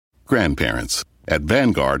Grandparents. At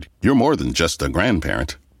Vanguard, you're more than just a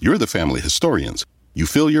grandparent. You're the family historians. You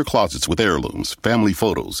fill your closets with heirlooms, family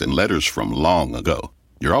photos, and letters from long ago.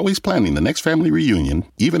 You're always planning the next family reunion,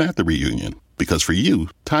 even at the reunion. Because for you,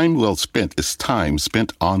 time well spent is time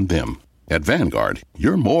spent on them. At Vanguard,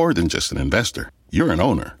 you're more than just an investor. You're an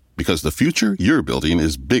owner. Because the future you're building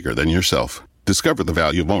is bigger than yourself. Discover the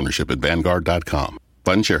value of ownership at Vanguard.com.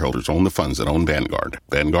 Fund shareholders own the funds that own Vanguard.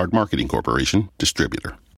 Vanguard Marketing Corporation,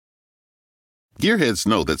 distributor. Gearheads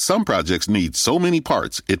know that some projects need so many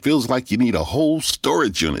parts, it feels like you need a whole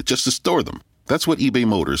storage unit just to store them. That's what eBay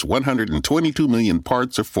Motors' 122 million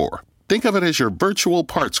parts are for. Think of it as your virtual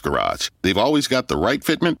parts garage. They've always got the right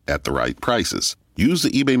fitment at the right prices. Use the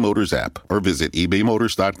eBay Motors app or visit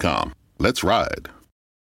ebaymotors.com. Let's ride.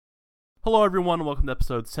 Hello, everyone, and welcome to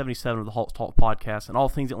episode 77 of the Hawks Talk podcast, and all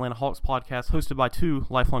things Atlanta Hawks podcast, hosted by two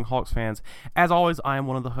lifelong Hawks fans. As always, I am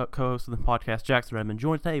one of the co-hosts of the podcast, Jackson Redmond,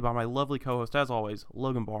 joined today by my lovely co-host, as always,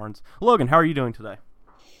 Logan Barnes. Logan, how are you doing today?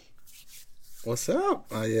 What's up?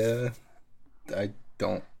 I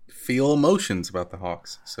don't feel emotions about the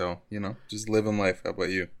Hawks, so just living life. How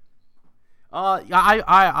about you? I've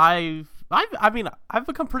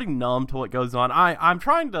become pretty numb to what goes on. I'm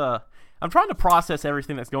trying to process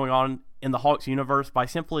everything that's going on in the Hawks universe by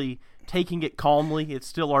simply taking it calmly. It's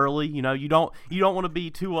still early, you don't want to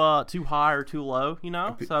be too high or too low,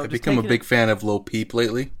 So I've become a big fan of Lil Peep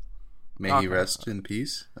lately. May he rest in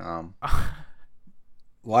peace.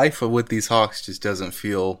 Life with these Hawks just doesn't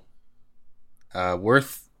feel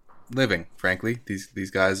worth living. Frankly,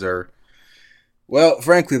 these guys are,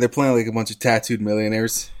 frankly, they're playing like a bunch of tattooed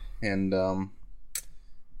millionaires, and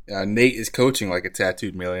Nate is coaching like a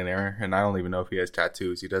tattooed millionaire, and I don't even know if he has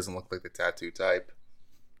tattoos. He doesn't look like the tattoo type.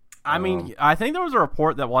 I mean, I think there was a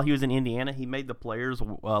report that while he was in Indiana, he made the players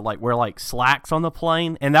wear slacks on the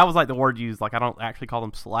plane, and that was the word used. I don't actually call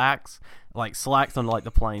them slacks, slacks on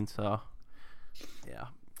the plane. So, yeah,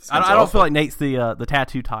 I don't feel like Nate's the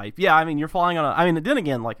tattoo type. Yeah, I mean, you're flying on then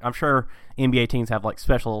again, I'm sure NBA teams have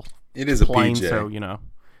special. It is a planes, PJ,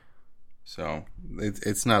 so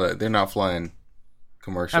it's not they're not flying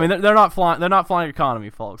commercial. I mean, they're not flying economy,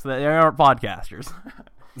 folks. They aren't podcasters.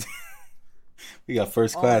 We got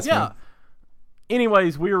first class, yeah. man.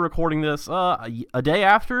 Anyways, we were recording this a day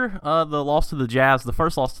after the loss to the Jazz, the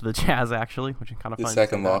first loss to the Jazz, actually, which is kind of funny. The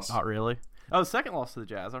second loss. Not really. Oh, the second loss to the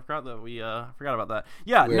Jazz. I forgot that we forgot about that.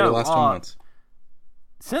 Yeah, the last 2 months.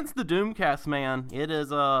 Since the Doomcast, man, it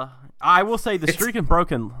is I will say the streak is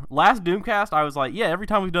broken. Last Doomcast, I was every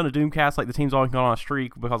time we've done a Doomcast, the team's always gone on a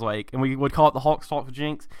streak because and we would call it the Hawks Talk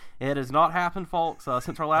Jinx. It has not happened, folks.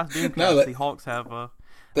 Since our last Doomcast, the Hawks have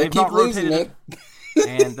they've not rotated,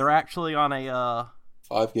 and they're actually on a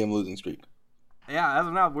 5-game losing streak. Yeah, as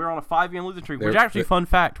of now, we're on a 5-game losing streak. Which actually, fun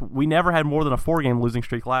fact, we never had more than a 4-game losing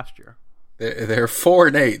streak last year. They're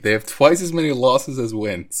 4-8. They have twice as many losses as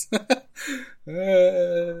wins.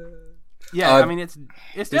 Yeah, I mean it's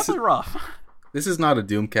definitely rough. This is not a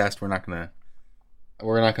Doomcast. We're not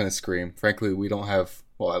gonna scream. Frankly, we don't have.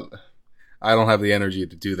 I don't have the energy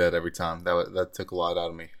to do that every time. That took a lot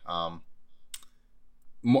out of me.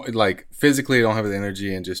 Physically, I don't have the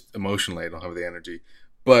energy, and just emotionally, I don't have the energy.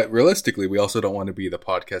 But realistically, we also don't want to be the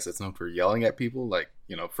podcast that's known for yelling at people,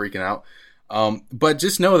 freaking out. But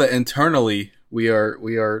just know that internally we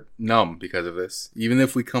are numb because of this. Even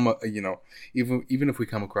if we come even if we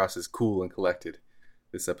come across as cool and collected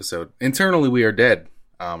this episode, internally we are dead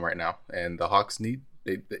right now, and the Hawks need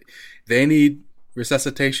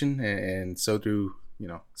resuscitation, and so do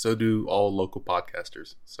all local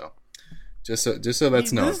podcasters. So just so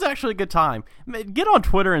that's known. This is actually a good time. Get on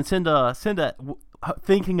Twitter and send a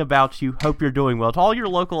thinking about you, hope you're doing well to all your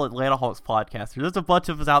local Atlanta Hawks podcasters. There's a bunch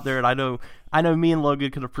of us out there, and I know me and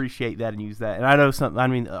Logan could appreciate that and use that. And I know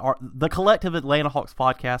the collective Atlanta Hawks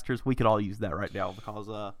podcasters, we could all use that right now,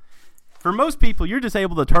 because for most people, you're just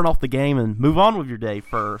able to turn off the game and move on with your day.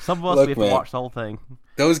 For some of us, we have to watch the whole thing.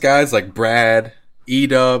 Those guys like Brad,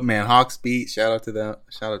 E-Dub, man, Hawks Beat, shout out to them,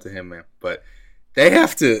 shout out to him, man. But they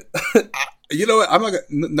have to, you know what? I'm not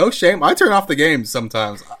no shame. I turn off the game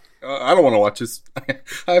sometimes. I don't want to watch this.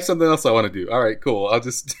 I have something else I want to do. All right, cool. I'll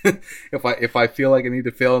just if I feel like I need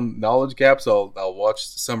to fill in knowledge gaps, I'll watch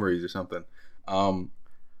summaries or something.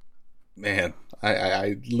 Man,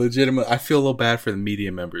 I legitimately I feel a little bad for the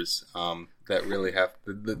media members that really have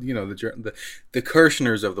the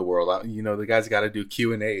Kirshners of the world. The guys got to do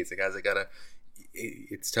Q&As. The guys that got to.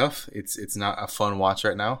 It's tough. It's not a fun watch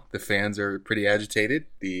right now. The fans are pretty agitated.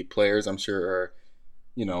 The players, I'm sure, are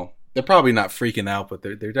they're probably not freaking out, but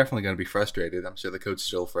they're definitely going to be frustrated. I'm sure the coach is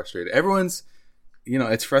still frustrated. Everyone's,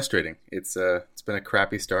 it's frustrating. It's been a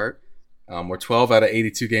crappy start. We're 12 out of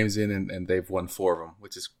 82 games in, and they've won 4 of them,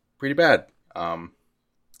 which is pretty bad.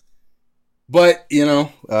 But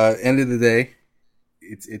end of the day,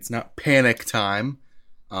 it's not panic time.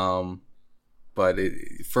 But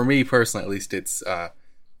for me personally, at least, it's I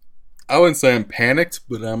wouldn't say I'm panicked,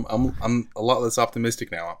 but I'm a lot less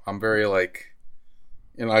optimistic now. I'm very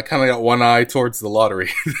I kind of got one eye towards the lottery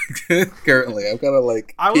currently. I'm kind of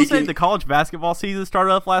I will say the college basketball season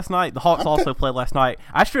started up last night. The Hawks also played last night.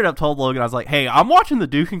 I straight up told Logan, I was like, hey, I'm watching the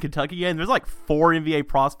Duke and Kentucky game. There's 4 NBA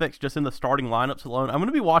prospects just in the starting lineups alone. I'm going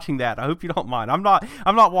to be watching that. I hope you don't mind. I'm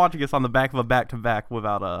not watching us on the back of a back-to-back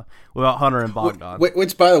without Hunter and Bogdan.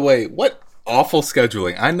 Which, by the way, what awful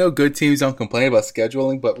scheduling. I know good teams don't complain about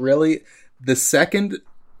scheduling, but really the second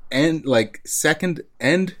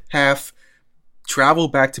end half travel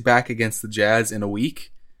back-to-back against the Jazz in a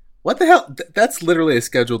week. What the hell? That's literally a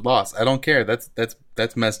scheduled loss. I don't care.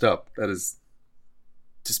 That's messed up. That is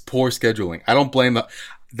just poor scheduling. I don't blame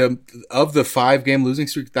the 5-game losing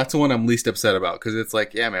streak. That's the one I'm least upset about, because it's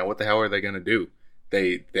yeah, man, what the hell are they going to do?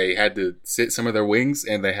 They had to sit some of their wings,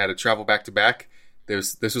 and they had to travel back-to-back.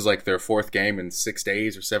 This was their 4th game in 6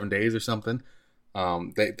 days or 7 days or something.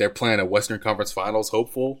 They're playing a Western Conference Finals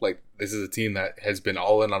hopeful. This is a team that has been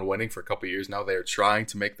all in on winning for a couple of years now. They're trying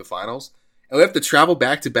to make the finals, and we have to travel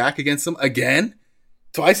back to back against them again,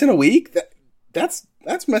 twice in a week. That's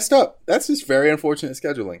messed up. That's just very unfortunate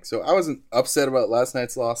scheduling. So I wasn't upset about last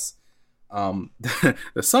night's loss. The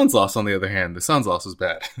Suns loss, on the other hand, the Suns loss was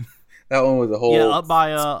bad. That one was a whole up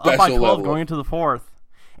by 12 going into the 4th.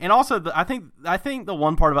 And also, I think the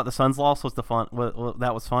one part about the Suns loss was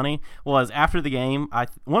that was funny was after the game.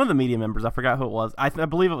 One of the media members, I forgot who it was. I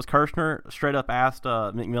believe it was Kirshner. Straight up asked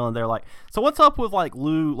McMillan. They're like, "So what's up with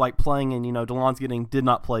Lou playing and DeLon's getting did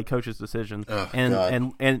not play coach's decision?" And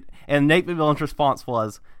Nate McMillan's response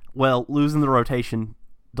was, "Well, losing the rotation,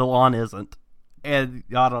 DeLon isn't." And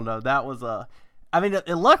I don't know. That was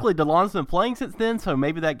luckily DeLon's been playing since then, so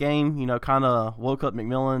maybe that game, kind of woke up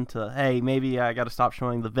McMillan to, hey, maybe I got to stop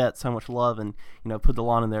showing the vets so much love and, put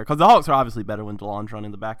DeLon in there. Because the Hawks are obviously better when DeLon's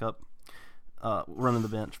running the backup, running the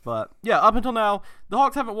bench. But, yeah, up until now, the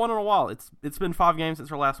Hawks haven't won in a while. It's been 5 games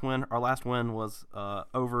since our last win. Our last win was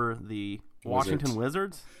over the Washington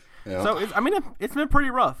Wizards. Yeah. So, it's been pretty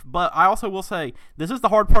rough. But I also will say, this is the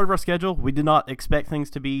hard part of our schedule. We did not expect things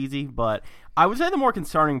to be easy. But I would say the more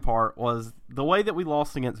concerning part was the way that we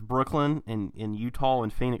lost against Brooklyn and in Utah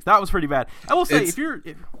and Phoenix. That was pretty bad. I will say,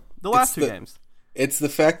 the last 2 games. It's the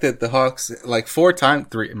fact that the Hawks, 4 times,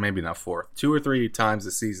 3, maybe not 4, 2 or 3 times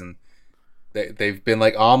this season, they've been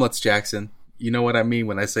like omelets, Jackson. You know what I mean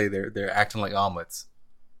when I say they're acting like omelets.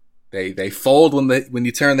 They fold when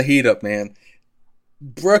you turn the heat up, man.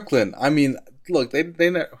 Brooklyn, look, did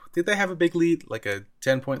they have a big lead, a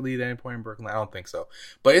 10-point lead at any point in Brooklyn? I don't think so.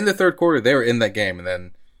 But in the 3rd quarter, they were in that game, and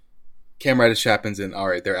then Cam Reddish happens, and all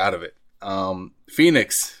right, they're out of it.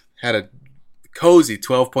 Phoenix had a cozy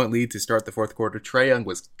 12-point lead to start the 4th quarter. Trae Young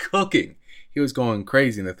was cooking. He was going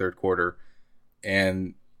crazy in the 3rd quarter,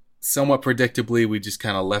 and somewhat predictably, we just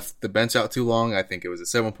kind of left the bench out too long. I think it was a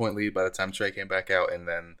 7-point lead by the time Trae came back out, and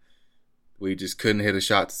then we just couldn't hit a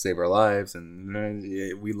shot to save our lives, and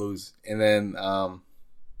we lose. And then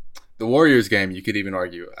the Warriors game, you could even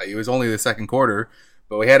argue. It was only the 2nd quarter,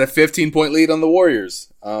 but we had a 15-point lead on the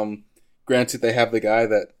Warriors. Granted, they have the guy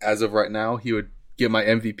that, as of right now, he would get my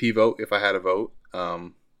MVP vote if I had a vote.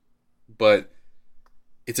 But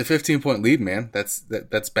it's a 15-point lead, man. That's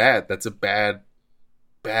bad. That's a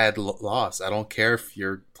bad loss. I don't care if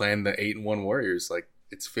you're playing the 8-1 Warriors.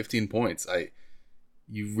 It's 15 points.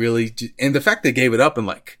 You really, and the fact they gave it up in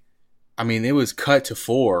it was cut to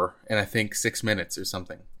 4 in I think 6 minutes or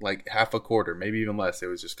something, half a quarter, maybe even less. It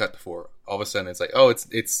was just cut to 4. All of a sudden, it's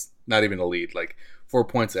it's not even a lead. 4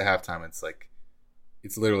 points at halftime.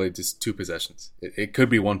 It's literally just 2 possessions. It could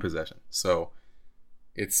be 1 possession. So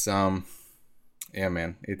it's yeah,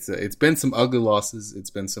 man. It's been some ugly losses. It's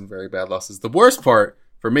been some very bad losses. The worst part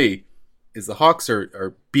for me is the Hawks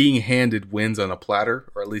are being handed wins on a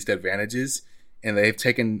platter, or at least advantages. And they've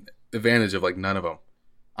taken advantage of none of them.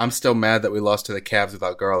 I'm still mad that we lost to the Cavs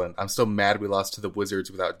without Garland. I'm still mad we lost to the Wizards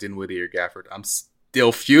without Dinwiddie or Gafford. I'm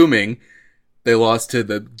still fuming they lost to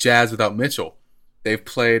the Jazz without Mitchell. They've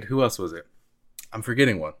played, who else was it? I'm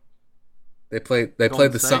forgetting one. They played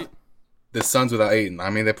the Suns without Ayton.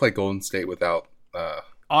 They played Golden State without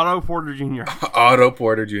Otto Porter Jr. Otto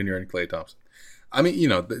Porter Jr. and Klay Thompson.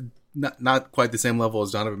 Not quite the same level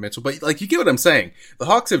as Donovan Mitchell, but you get what I'm saying. The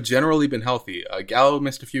Hawks have generally been healthy. Gallo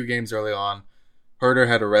missed a few games early on. Herter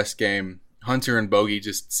had a rest game. Hunter and Bogey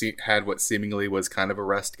just had what seemingly was kind of a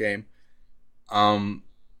rest game.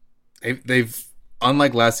 They've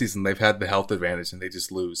unlike last season, they've had the health advantage and they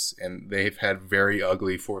just lose. And they've had very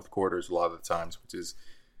ugly fourth quarters a lot of the times, which is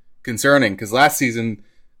concerning. Because last season,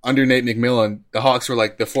 under Nate McMillan, the Hawks were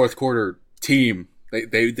like the fourth quarter team.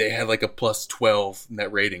 They had like a plus 12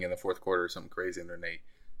 net rating in the fourth quarter or something crazy under Nate,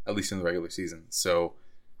 at least in the regular season. So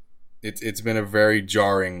it's been a very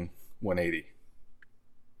jarring 180.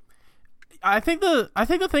 I think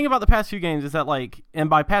the thing about the past few games is that, like, and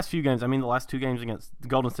by past few games I mean the last two games against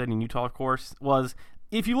Golden State and Utah, of course, was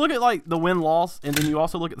if you look at like the win-loss and then you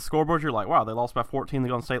also look at the scoreboard, you're like, wow, they lost by 14. The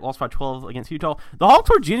Golden State lost by 12 against Utah. The Hawks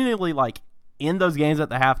were genuinely like in those games at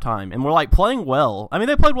the halftime, and we're like playing well. I mean,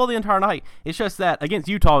 they played well the entire night. It's just that against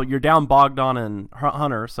Utah, you're down Bogdan and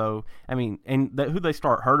Hunter. So I mean, and who they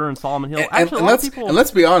start, Herter and Solomon Hill. Actually, and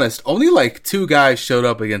let's be honest, only like two guys showed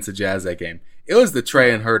up against the Jazz that game. It was the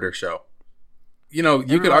Trey and Herter show. You know,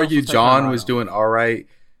 you could argue John was doing all right.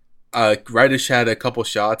 Reddish had a couple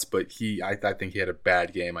shots, but I think he had a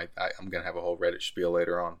bad game. I'm gonna have a whole Reddish spiel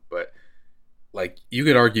later on, but like you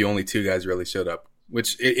could argue only two guys really showed up.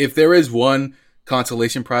 Which, if there is one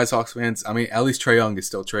consolation prize, Hawks fans, I mean, at least Trae Young is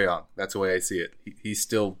still Trae Young. That's the way I see it. He's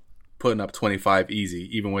still putting up 25 easy,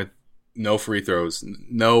 even with no free throws,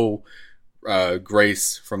 no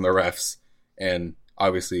grace from the refs, and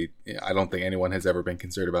obviously, I don't think anyone has ever been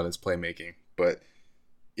concerned about his playmaking. But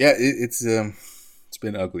yeah, it's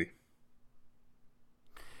been ugly.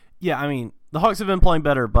 Yeah, I mean, the Hawks have been playing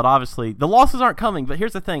better, but obviously the losses aren't coming. But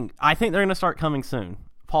here's the thing: I think they're going to start coming soon.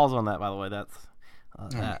 Pause on that, by the way. That's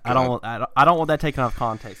I don't want that taken out of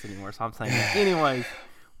context anymore. So I'm saying that. Anyways,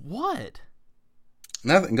 what?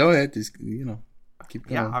 Nothing. Go ahead. Just keep going.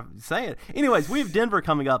 Yeah, I'm saying. Anyways, we have Denver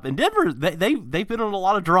coming up, and Denver they've been in a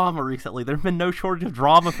lot of drama recently. There's been no shortage of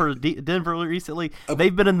drama for Denver recently.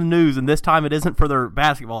 They've been in the news, and this time it isn't for their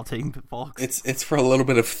basketball team, folks. It's for a little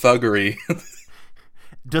bit of thuggery.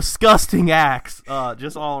 Disgusting acts.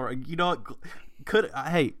 Just all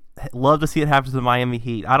hey. Love to see it happen to the Miami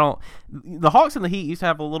Heat. The Hawks and the Heat used to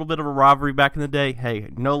have a little bit of a rivalry back in the day. Hey,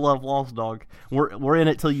 no love lost, dog. We're in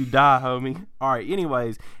it till you die, homie. All right,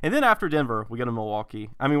 anyways. And then after Denver, we go to Milwaukee.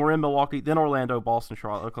 I mean, we're in Milwaukee, then Orlando, Boston,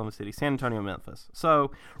 Charlotte, Oklahoma City, San Antonio, Memphis.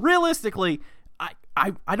 So, realistically,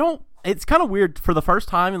 I don't – it's kind of weird for the first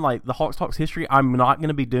time in, like, the Hawks Talks history, I'm not going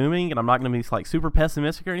to be dooming and I'm not going to be, like, super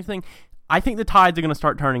pessimistic or anything. I think the tides are going to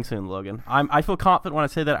start turning soon, Logan. I feel confident when I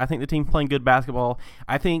say that. I think the team's playing good basketball.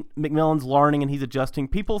 I think McMillan's learning and he's adjusting.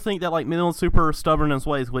 People think that, like, McMillan's super stubborn in his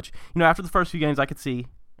ways, which, after the first few games I could see.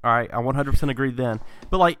 All right, I 100% agreed then.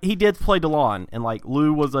 But, like, he did play DeLon, and, like,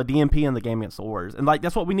 Lou was a DMP in the game against the Warriors. And, like,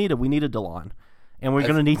 that's what we needed. We needed DeLon. And we're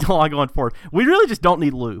going to need DeLon going forward. We really just don't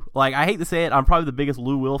need Lou. Like, I hate to say it, I'm probably the biggest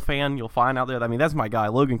Lou Will fan you'll find out there. I mean, that's my guy.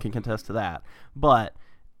 Logan can contest to that. But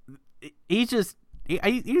he's just...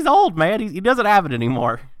 He's old, man. He doesn't have it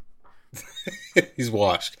anymore. He's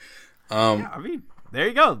washed. Yeah, I mean, there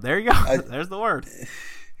you go. There's the word.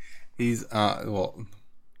 He's well,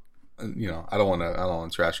 I don't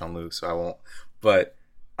want to trash on Lou, so I won't. But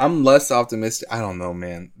I'm less optimistic. I don't know,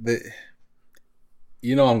 man.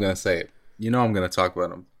 I'm gonna say it. I'm gonna talk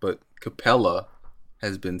about him. But Capella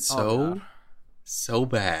has been so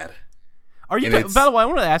bad. Are you? By the way, I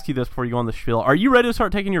want to ask you this before you go on the spiel. Are you ready to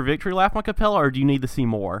start taking your victory lap on Capella, or do you need to see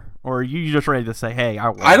more, or are you just ready to say, "Hey,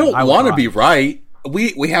 I don't want to be right.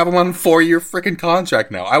 We have him on a 4-year freaking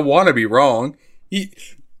contract now. I want to be wrong.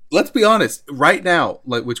 Let's be honest. Right now,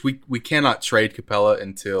 like which we cannot trade Capella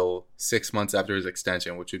until 6 months after his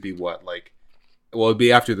extension, which would be what it'd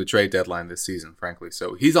be after the trade deadline this season, frankly.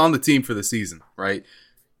 So he's on the team for the season, right?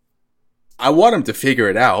 I want him to figure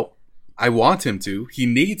it out. I want him to. He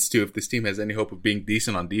needs to if this team has any hope of being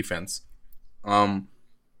decent on defense. But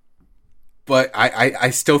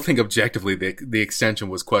I still think objectively the extension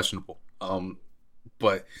was questionable.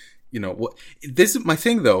 But what? This is my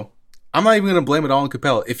thing though. I'm not even going to blame it all on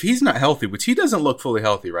Capella. If he's not healthy, which he doesn't look fully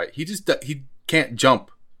healthy, right? He can't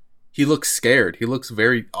jump. He looks scared. He looks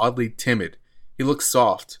very oddly timid. He looks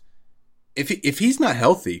soft. If he's not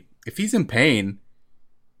healthy, if he's in pain.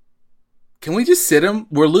 Can we just sit him?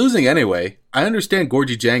 We're losing anyway. I understand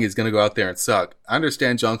Gorgie Jang is going to go out there and suck. I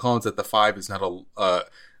understand John Collins at the 5 is not a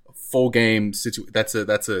full game situation. That's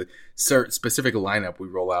a certain specific lineup we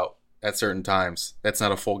roll out at certain times. That's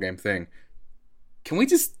not a full game thing. Can we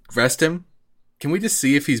just rest him? Can we just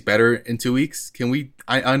see if he's better in 2 weeks?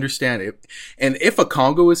 I understand it. And if a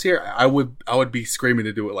Congo was here, I would be screaming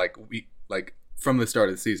to do it like from the start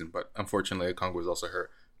of the season. But unfortunately, a Congo was also hurt.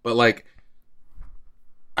 But like.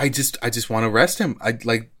 I just want to rest him.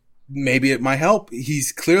 Maybe it might help.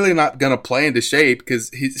 He's clearly not gonna play into shape because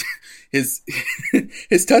his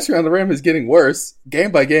touch around the rim is getting worse game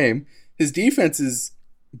by game. His defense is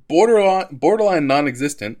borderline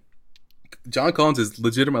non-existent. John Collins has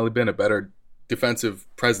legitimately been a better defensive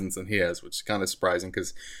presence than he has, which is kind of surprising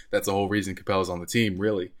because that's the whole reason Capella's on the team,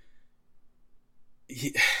 really.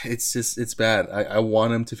 It's bad. I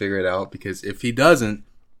want him to figure it out because if he doesn't,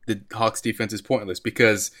 the Hawks defense is pointless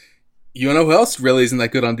because you know who else really isn't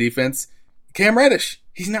that good on defense? Cam Reddish.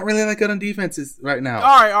 He's not really that good on defense right now.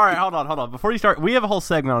 All right. Hold on. Before you start, we have a whole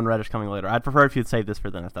segment on Reddish coming later. I'd prefer if you'd save this for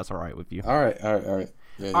then, if that's all right with you. All right.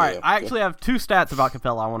 Yeah, I actually have 2 stats about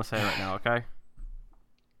Capella I want to say right now, okay?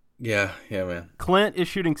 Yeah, man. Clint is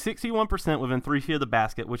shooting 61% within 3 feet of the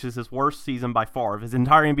basket, which is his worst season by far of his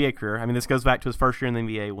entire NBA career. I mean, this goes back to his first year in the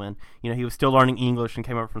NBA when, he was still learning English and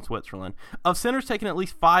came over from Switzerland. Of centers taking at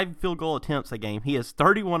least 5 field goal attempts a game, he is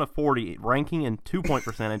 31 of 40, ranking in 2-point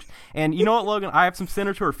percentage. And you know what, Logan? I have some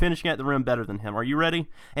centers who are finishing at the rim better than him. Are you ready?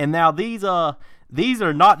 And now these are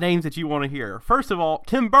not names that you want to hear. First of all,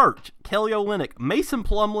 Tim Birch, Kelly Olynyk, Mason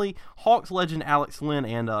Plumlee, Hawks legend Alex Lynn,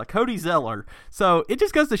 and Cody Zeller. So it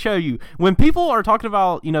just goes to show you, when people are talking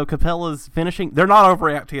about, Capella's finishing, they're not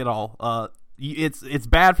overreacting at all. It's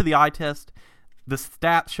bad for the eye test. The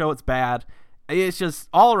stats show it's bad. It's just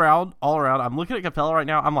all around. I'm looking at Capella right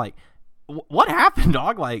now. I'm like, what happened,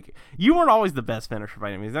 dog? Like, you weren't always the best finisher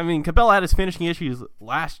by any means. I mean, Capella had his finishing issues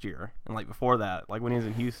last year and before that, when he was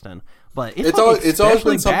in Houston. But it's always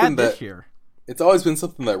been something this year. It's always been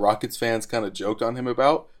something that Rockets fans kind of joked on him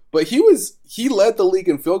about. But he led the league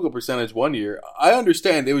in field goal percentage one year. I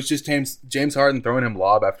understand it was just James Harden throwing him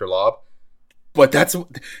lob after lob. But that's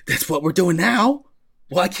what we're doing now.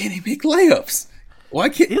 Why can't he make layups? Why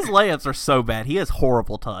can't his layups are so bad? He has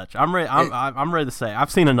horrible touch. I'm ready to say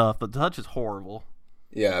I've seen enough. The touch is horrible.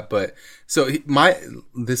 Yeah, but so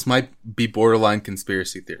this might be borderline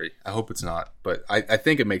conspiracy theory. I hope it's not, but I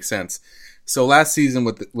think it makes sense. So last season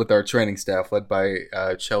with our training staff led by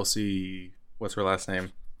Chelsea, what's her last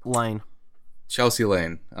name? Lane. Chelsea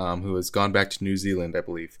Lane, who has gone back to New Zealand, I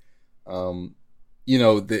believe.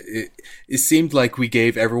 It seemed like we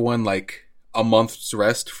gave everyone a month's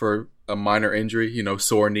rest for a minor injury,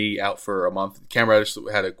 sore knee, out for a month. Cam Reddish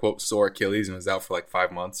had a, quote, sore Achilles and was out for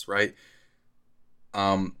 5 months, right?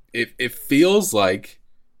 It feels like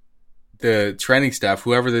the training staff,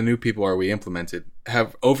 whoever the new people are we implemented,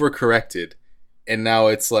 have overcorrected, and now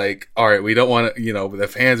it's all right, we don't want to, the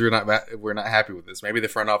fans we're not happy with this. Maybe the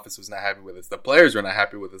front office was not happy with this. The players were not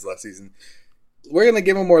happy with this last season. We're gonna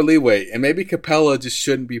give them more leeway, and maybe Capella just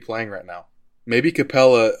shouldn't be playing right now. Maybe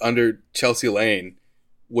Capella under Chelsea Lane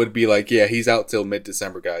would be yeah, he's out till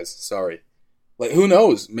mid-December, guys. Sorry. Who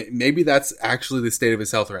knows? Maybe that's actually the state of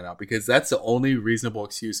his health right now, because that's the only reasonable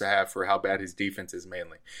excuse I have for how bad his defense is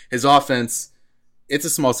mainly. His offense, it's a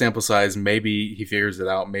small sample size. Maybe he figures it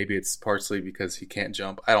out. Maybe it's partially because he can't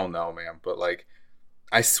jump. I don't know, man. But,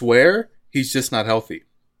 I swear he's just not healthy.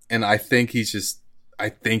 And I think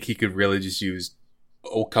he could really just use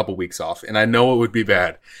a couple weeks off. And I know it would be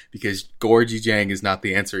bad because Gorgie Jang is not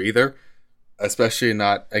the answer either. Especially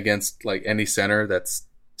not against any center that's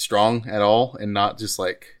strong at all, and not just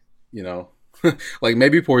maybe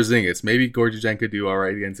Porzingis. Maybe Gorgie Jang could do all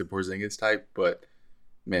right against a Porzingis type, but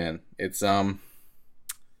man, it's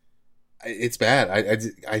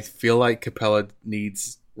bad. I feel like Capella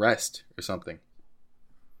needs rest or something.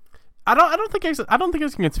 I don't think it's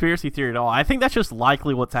a conspiracy theory at all. I think that's just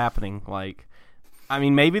likely what's happening.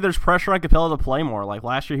 Maybe there's pressure on Capella to play more.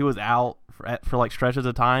 Last year he was out for stretches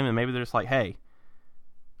of time, and maybe they're just hey,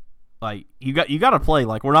 you got to play.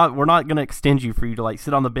 We're not gonna extend you for you to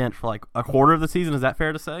sit on the bench for a quarter of the season. Is that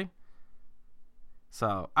fair to say?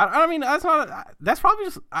 So I mean that's probably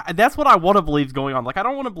just that's what I want to believe is going on. I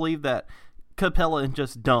don't want to believe that Capella is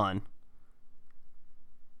just done.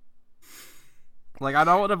 I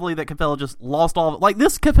don't want to believe that Capella just lost all of it.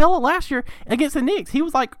 This Capella last year against the Knicks, he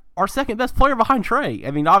was our second best player behind Trey.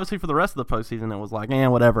 I mean, obviously for the rest of the postseason, it was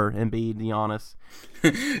whatever. Embiid, Giannis.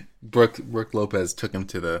 Brooke Lopez took him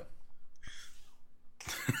to the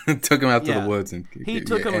took him out to the woods, and he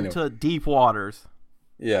took him to deep waters.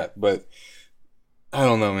 Yeah, but I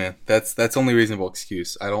don't know, man. That's only reasonable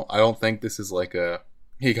excuse. I don't think this is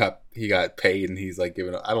he got paid and he's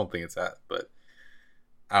giving up. I don't think it's that, but.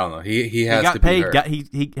 I don't know. He has got to paid. be hurt.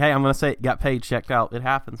 Hey, I'm gonna say it, got paid, checked out. It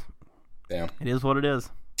happens. Damn. It is what it is.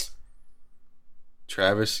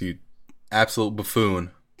 Travis, you absolute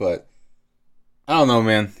buffoon. But I don't know,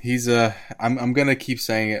 man. He's I'm gonna keep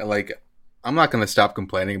saying it. I'm not gonna stop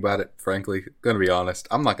complaining about it. Frankly, gonna be honest.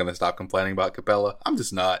 I'm not gonna stop complaining about Capella. I'm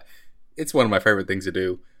just not. It's one of my favorite things to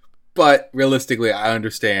do. But realistically, I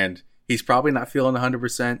understand he's probably not feeling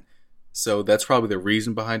 100%. So that's probably the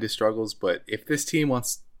reason behind his struggles. But if this team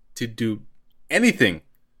wants to do anything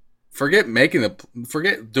forget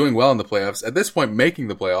doing well in the playoffs. At this point, making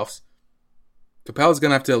the playoffs, Capela's going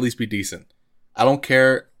to have to at least be decent. I don't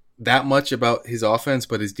care that much about his offense,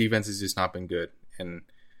 but his defense has just not been good. And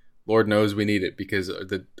Lord knows we need it because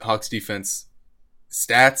the Hawks defense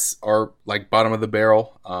stats are like bottom of the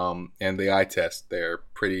barrel, and the eye test, they're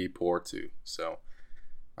pretty poor too. So,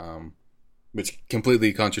 which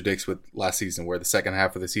completely contradicts with last season, where the second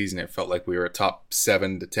half of the season it felt like we were a top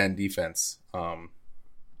 7 to 10 defense, and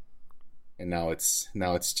now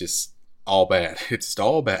it's just all bad. It's just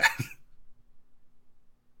all bad.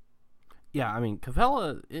 Yeah, I mean,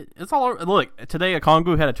 Capela, it's all over. Look, today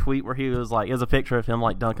Okongwu had a tweet where he was like, it was a picture of him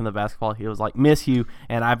like dunking the basketball. He was like, "Miss you,"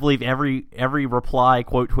 and I believe every reply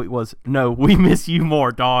quote tweet was, "No, we miss you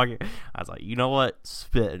more, dog." I was like, you know what,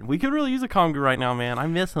 spit. We could really use Okongwu right now, man. I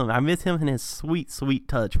miss him. I miss him and his sweet, sweet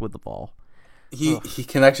touch with the ball. He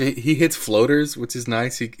can actually he hits floaters, which is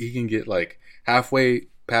nice. He can get like halfway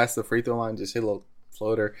past the free throw line, just hit a little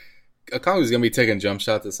floater. Okongwu's gonna be taking jump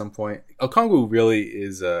shots at some point. Okongwu really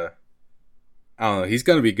is I don't know. He's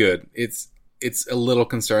going to be good. It's a little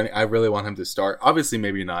concerning. I really want him to start. Obviously,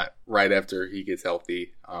 maybe not right after he gets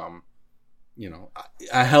healthy. A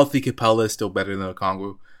healthy Capela is still better than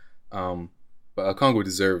Okongwu. But Okongwu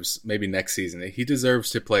deserves, maybe next season, he deserves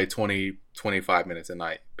to play 20, 25 minutes a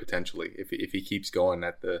night, potentially, if he keeps going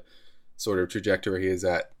at the sort of trajectory he is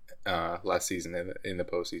at last season in the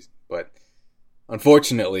postseason. But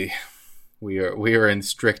unfortunately, we are in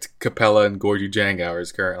strict Capela and Gorgui Dieng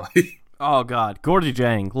hours currently. Oh God, Gorgui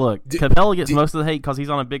Dieng. Look, Capela gets most of the hate because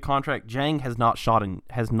he's on a big contract. Dieng has not shot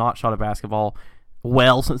a basketball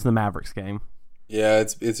well since the Mavericks game. Yeah,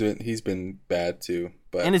 he's been bad too.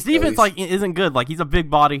 But and his defense isn't good. Like, he's a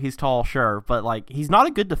big body, he's tall, sure, but like he's not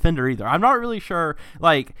a good defender either. I'm not really sure.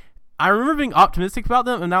 Like, I remember being optimistic about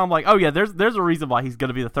them, and now I'm like, oh yeah, there's a reason why he's going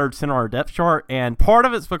to be the third center on our depth chart, and part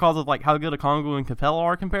of it's because of like how good Okongwu and Capela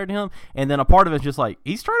are compared to him, and then a part of it's just like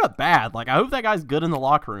he's straight up bad. Like, I hope that guy's good in the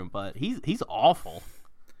locker room, but he's awful.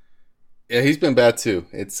 Yeah, he's been bad too.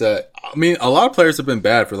 It's I mean, a lot of players have been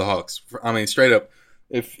bad for the Hawks. I mean, straight up,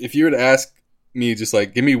 if you were to ask me, just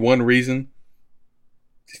like give me one reason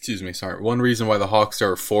why the Hawks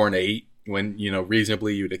are 4-8 when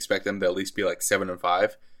reasonably you'd expect them to at least be like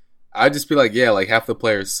 7-5. I'd just be like, yeah, like half the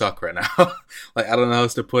players suck right now. Like, I don't know how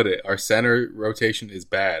else to put it. Our center rotation is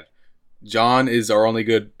bad. John is our only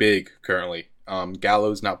good big currently.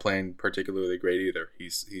 Gallo's not playing particularly great either.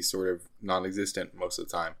 He's sort of non-existent most of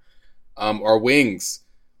the time. Our wings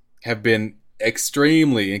have been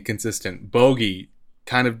extremely inconsistent. Bogey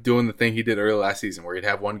kind of doing the thing he did early last season, where he'd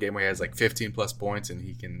have one game where he has like 15 plus points and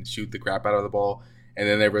he can shoot the crap out of the ball. And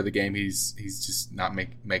then every other game, he's just not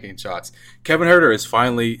making shots. Kevin Huerter is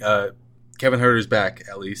finally Kevin Huerter's back.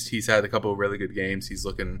 At least he's had a couple of really good games. He's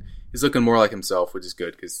looking more like himself, which is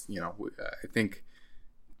good because I think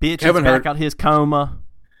Bitch Kevin is back out his coma.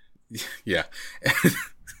 Yeah,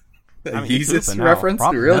 I mean, Jesus reference,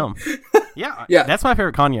 really? Yeah, yeah. That's my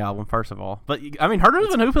favorite Kanye album, first of all. But I mean, Huerter's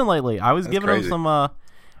been hooping lately. I was giving him some.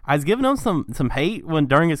 I was giving him some hate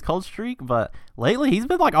during his cold streak, but lately he's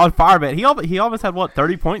been like on fire. But he almost had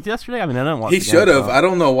 30 points yesterday. I mean, I didn't watch. He should have. I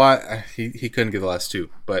don't know why he couldn't get the last two,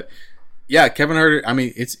 but yeah, Kevin Huerter. I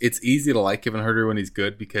mean, it's easy to like Kevin Huerter when he's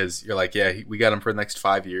good because you're like, yeah, we got him for the next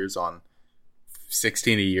 5 years on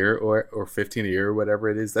 16 a year or 15 a year or whatever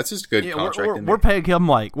it is. That's just a good contract. We're paying him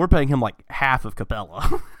like half of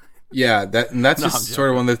Capela. Yeah, that's just sort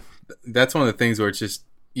of one of the things where it's just.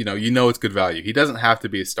 It's good value. He doesn't have to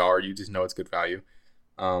be a star. You just know it's good value.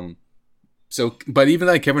 But even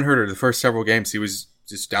like Kevin Huerter, the first several games, he was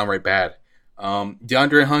just downright bad.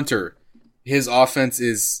 DeAndre Hunter, his offense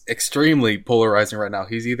is extremely polarizing right now.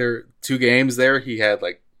 He's either 2 games there, he had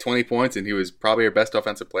like 20 points and he was probably our best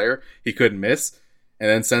offensive player. He couldn't miss. And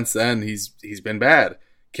then since then, he's been bad.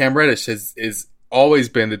 Cam Reddish is always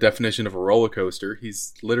been the definition of a roller coaster.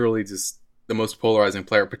 He's literally just the most polarizing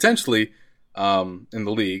player, potentially, in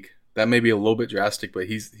the league. That may be a little bit drastic, but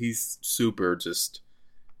he's super just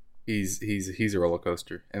he's a roller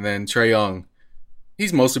coaster. And then Trae Young,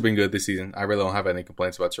 he's mostly been good this season. I really don't have any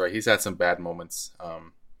complaints about Trae. He's had some bad moments.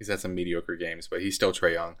 He's had some mediocre games, but he's still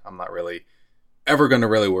Trae Young. I'm not really ever going to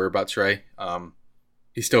really worry about Trae.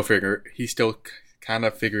 He's still kind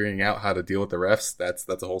of figuring out how to deal with the refs. That's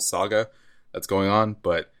a whole saga that's going on,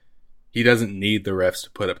 but he doesn't need the refs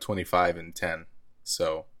to put up 25 and 10.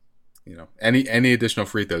 So, any additional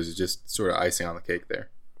free throws is just sort of icing on the cake there.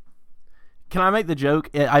 Can I make the joke?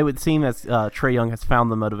 I would seem as Trae Young has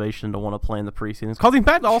found the motivation to want to play in the preseason. It's because he's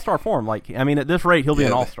back to All-Star form. Like, I mean, at this rate, he'll be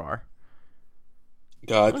an All-Star.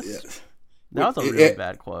 God, that was a really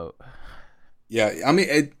bad quote. Yeah, I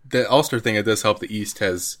mean, the All-Star thing, it does help the East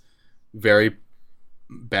has very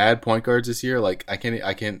bad point guards this year. Like I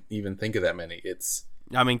can't even think of that many.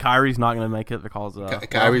 I mean, Kyrie's not going to make it because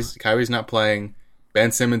Kyrie's not playing.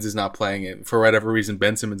 Ben Simmons is not playing it. For whatever reason,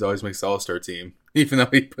 Ben Simmons always makes the All-Star team, even though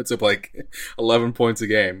he puts up like 11 points a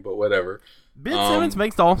game, but whatever. Ben Simmons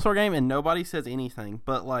makes the All-Star game and nobody says anything,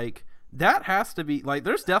 but like that has to be like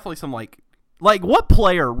there's definitely some like what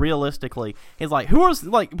player realistically is like who are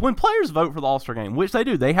like when players vote for the All-Star game, which they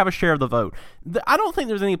do, they have a share of the vote. I don't think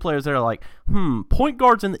there's any players that are like, point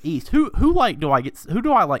guards in the East. Who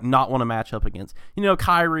do I like not want to match up against? You know,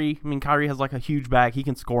 Kyrie. I mean, Kyrie has like a huge bag. He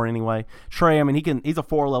can score anyway. Trey. I mean, he's a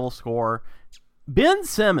 4-level scorer. Ben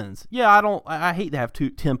Simmons. Yeah, I hate to have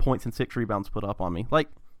 10 points and 6 rebounds put up on me. Like,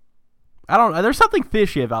 I don't know. There's something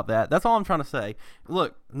fishy about that. That's all I'm trying to say.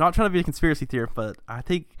 Look, I'm not trying to be a conspiracy theorist, but I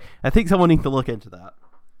think someone needs to look into that.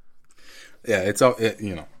 Yeah, it's all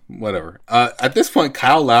whatever. At this point,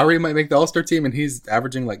 Kyle Lowry might make the All-Star team, and he's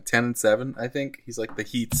averaging like 10 and 7. I think he's like the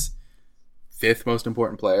Heat's 5th most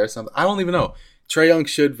important player or something. I don't even know. Trae Young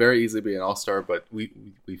should very easily be an All-Star, but we've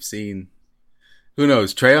seen. Who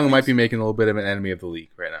knows? Trae Young might be making a little bit of an enemy of the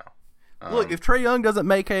league right now. Look, if Trae Young doesn't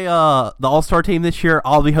make the All-Star team this year,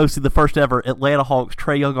 I'll be hosting the first ever Atlanta Hawks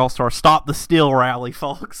Trae Young All-Star Stop the Steal rally,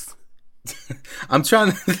 folks. I'm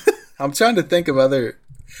trying to think of other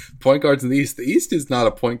point guards in the East. The East is not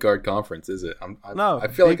a point guard conference, is it? No. I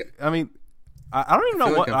feel like. I mean, I don't even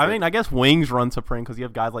know what. I mean, I guess wings run supreme because you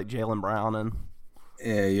have guys like Jaylen Brown and.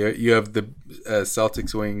 Yeah, you have the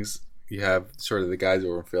Celtics wings. You have sort of the guys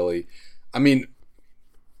over in Philly. I mean.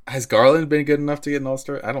 Has Garland been good enough to get an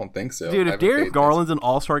All-Star? I don't think so. Dude, if Darius Garland's in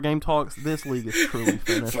All-Star game talks, this league is truly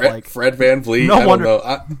finished. Fred VanVleet? No wonder. Don't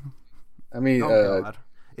know. I mean,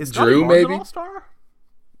 is Drew maybe? An All-Star?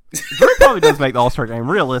 Drew probably does make the All-Star game,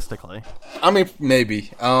 realistically. I mean,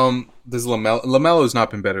 maybe. Does LaMelo's not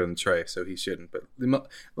been better than Trey, so he shouldn't. But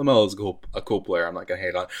LaMelo's a cool player. I'm not gonna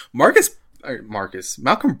hate on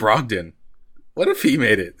Malcolm Brogdon. What if he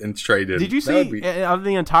made it and Trey didn't? Did you see of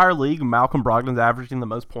the entire league, Malcolm Brogdon's averaging the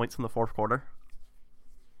most points in the fourth quarter?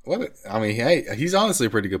 I mean, hey, he's honestly a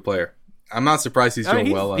pretty good player. I'm not surprised he's doing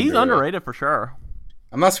well. He's underrated for sure.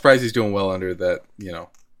 I'm not surprised he's doing well under that,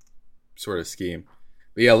 sort of scheme.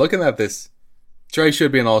 But yeah, looking at this, Trey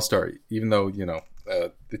should be an All-Star, even though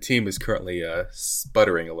the team is currently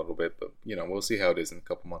sputtering a little bit. But we'll see how it is in a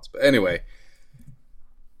couple months. But anyway,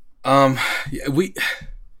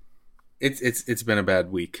 It's been a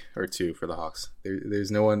bad week or two for the Hawks.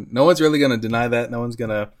 There's no one's really going to deny that. No one's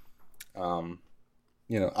going to,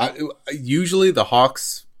 usually the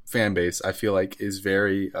Hawks fan base, I feel like, is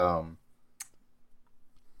very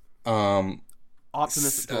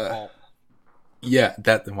optimistic to a fault. Yeah,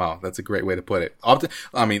 that's a great way to put it.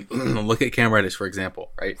 I mean, look at Cam Reddish, for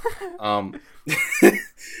example, right?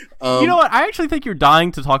 You know what? I actually think you're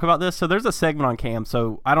dying to talk about this. So there's a segment on Cam.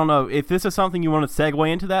 So I don't know if this is something you want to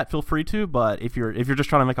segue into that. Feel free to. But if you're just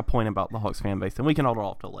trying to make a point about the Hawks fan base, then we can hold it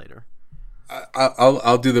off till later.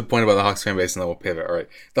 I'll do the point about the Hawks fan base and then we'll pivot. All right.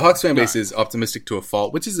 The Hawks fan base is optimistic to a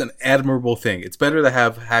fault, which is an admirable thing. It's better to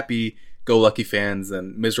have happy-go-lucky fans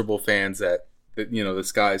than miserable fans that the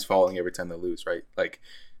sky is falling every time they lose, right? Like,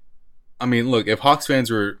 I mean, look, if Hawks fans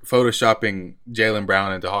were photoshopping Jaylen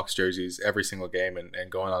Brown into Hawks jerseys every single game and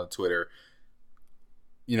going on Twitter,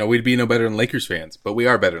 we'd be no better than Lakers fans, but we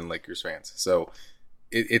are better than Lakers fans. So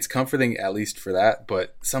it's comforting at least for that,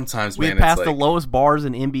 but sometimes, we passed the lowest bars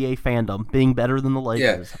in NBA fandom, being better than the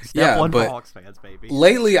Lakers. Step one for Hawks fans, baby.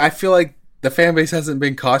 Lately, I feel like the fan base hasn't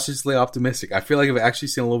been cautiously optimistic. I feel like I've actually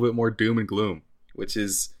seen a little bit more doom and gloom, which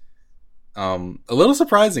is a little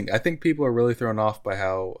surprising. I think people are really thrown off by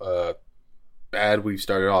how bad we've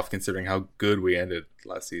started off, considering how good we ended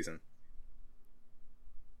last season.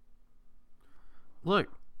 Look,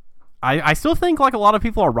 I still think like a lot of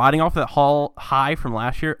people are riding off that high from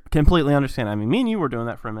last year. Completely understand. I mean, me and you were doing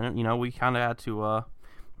that for a minute. We kind of had to.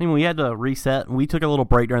 We had to reset. We took a little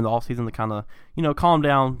break during the offseason to kind of calm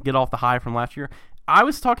down, get off the high from last year. I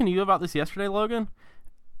was talking to you about this yesterday, Logan.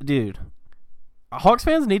 Dude, Hawks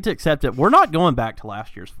fans need to accept it. We're not going back to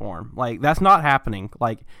last year's form. Like, that's not happening.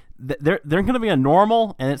 Like, they're going to be a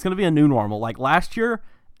normal, and it's going to be a new normal. Like, last year,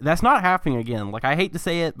 that's not happening again. Like, I hate to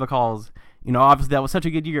say it because, obviously that was such a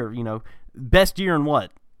good year. Best year in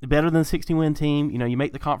what? Better than a 60-win team. You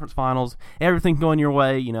make the conference finals. Everything's going your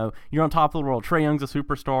way. You're on top of the world. Trae Young's a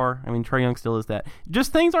superstar. I mean, Trae Young still is that.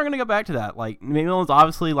 Just things aren't going to go back to that. Like, McMillan's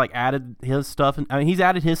obviously, like, added his stuff. He's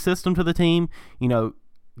added his system to the team.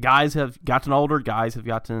 Guys have gotten older. Guys have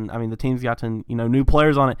gotten. The team's gotten new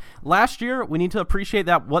players on it. Last year, we need to appreciate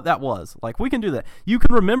what that was. Like, we can do that. You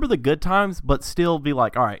can remember the good times, but still be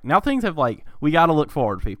like, all right, now things have we got to look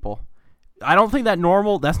forward, people. I don't think that's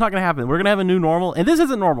not going to happen. We're going to have a new normal, and this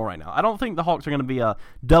isn't normal right now. I don't think the Hawks are going to be a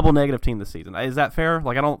double negative team this season. Is that fair?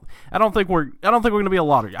 Like, I don't think we're going to be a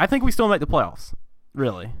lottery. I think we still make the playoffs.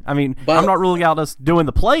 Really, I mean, but I'm not ruling out us doing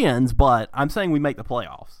the play-ins, but I'm saying we make the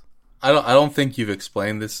playoffs. I don't think you've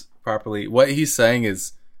explained this properly. What he's saying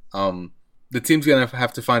is, the team's gonna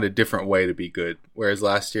have to find a different way to be good. Whereas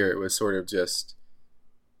last year it was sort of just,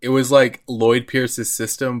 it was like Lloyd Pierce's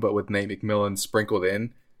system, but with Nate McMillan sprinkled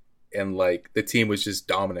in, and like the team was just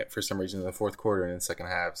dominant for some reason in the fourth quarter and in the second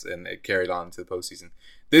halves, and it carried on to the postseason.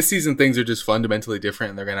 This season things are just fundamentally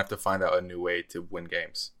different, and they're gonna have to find out a new way to win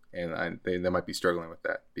games. And they might be struggling with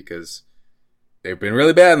that because they've been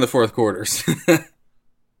really bad in the fourth quarters,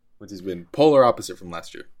 which has been polar opposite from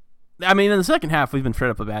last year. I mean, in the second half, we've been straight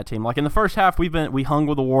up a bad team. Like in the first half, we hung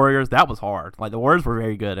with the Warriors. That was hard. Like the Warriors were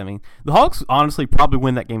very good. I mean, the Hawks honestly probably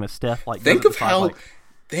win that game if Steph think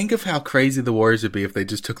of how crazy the Warriors would be if they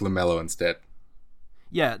just took LaMelo instead.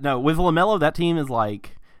 Yeah, no, with LaMelo, that team is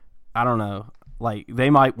like, I don't know, like they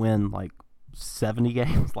might win like 70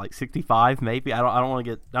 games, like 65 maybe. I don't want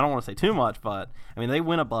to say too much, but I mean they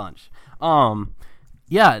win a bunch.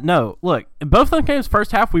 Yeah, no, look, in both of those games,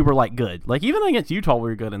 first half we were like good. Like even against Utah we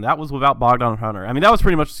were good, and that was without Bogdan and Hunter. I mean that was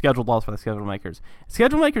pretty much a scheduled loss for the schedule makers.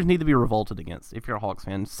 Schedule makers need to be revolted against if you're a Hawks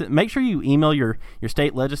fan. Make sure you email your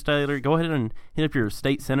state legislator. Go ahead and hit up your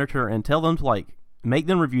state senator and tell them to like make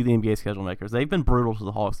them review the NBA schedule makers. They've been brutal to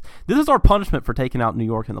the Hawks. This is our punishment for taking out New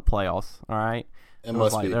York in the playoffs. All right. It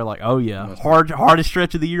must be. They're like, oh yeah, hardest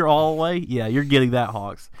stretch of the year all the way. Yeah, you're getting that,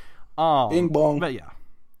 Hawks. Bing bong. But yeah.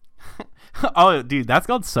 Oh, dude, that's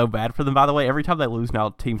gone so bad for them. By the way, every time they lose now,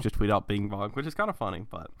 teams just tweet out Bing bong, which is kind of funny.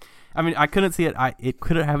 But I mean, I couldn't see it. It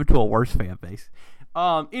could have happened to a worse fan base.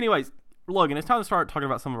 Anyways, Logan, it's time to start talking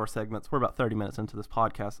about some of our segments. We're about 30 minutes into this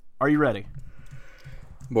podcast. Are you ready?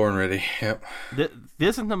 Born ready. Yep.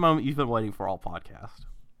 This is the moment you've been waiting for all podcast.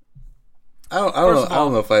 I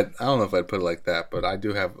don't know if I'd put it like that, but I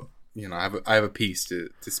do have, I have a piece to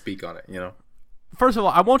speak on it, First of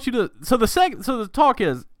all, I want you to. So the talk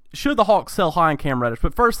is, should the Hawks sell high on Cam Reddish?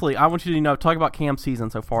 But firstly, I want you to talk about Cam's season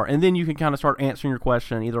so far, and then you can kind of start answering your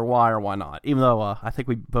question either why or why not. Even though I think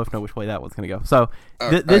we both know which way that one's going to go. So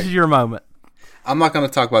this is your moment. I'm not going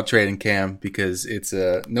to talk about trading Cam because it's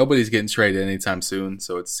nobody's getting traded anytime soon,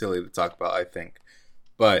 so it's silly to talk about, I think.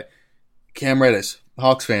 But Cam Reddish,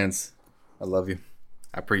 Hawks fans, I love you.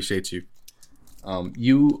 I appreciate you.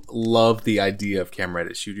 You love the idea of Cam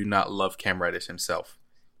Reddish. You do not love Cam Reddish himself.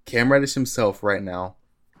 Cam Reddish himself right now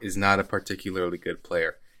is not a particularly good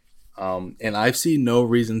player. And I've seen no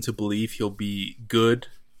reason to believe he'll be good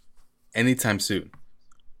anytime soon.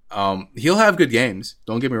 He'll have good games.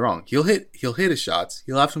 Don't get me wrong. He'll hit his shots.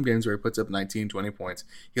 He'll have some games where he puts up 19, 20 points.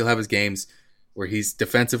 He'll have his games where he's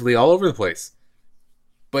defensively all over the place.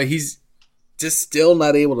 But he's just still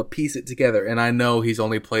not able to piece it together. And I know he's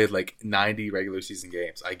only played like 90 regular season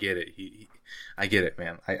games. I get it. I get it,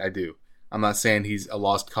 man. I do. I'm not saying he's a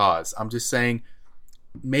lost cause. I'm just saying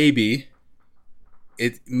maybe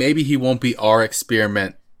he won't be our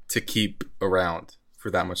experiment to keep around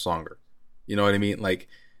for that much longer. You know what I mean? Like,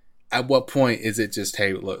 at what point is it just,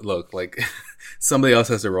 hey, look, like somebody else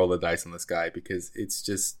has to roll the dice on this guy because it's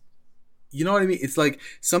just, you know what I mean? It's like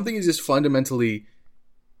something is just fundamentally.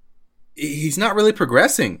 He's not really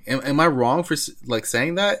progressing. Am I wrong for like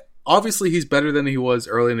saying that? Obviously, he's better than he was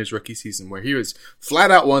early in his rookie season, where he was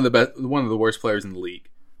flat out one of the worst players in the league,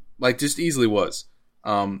 like just easily was.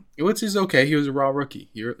 Which is okay. He was a raw rookie.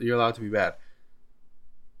 You're allowed to be bad.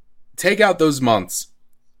 Take out those months.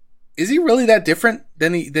 Is he really that different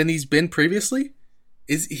than he's been previously?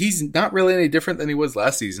 He's not really any different than he was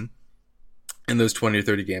last season in those 20 or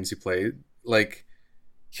 30 games he played. Like,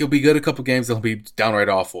 he'll be good a couple games, then he'll be downright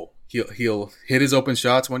awful. He'll hit his open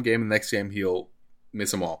shots one game, and the next game he'll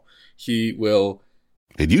miss them all. He will.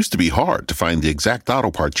 It used to be hard to find the exact auto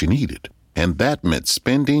parts you needed, and that meant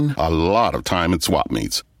spending a lot of time at swap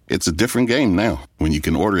meets. It's a different game now when you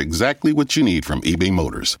can order exactly what you need from eBay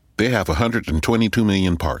Motors. They have 122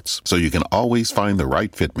 million parts, so you can always find the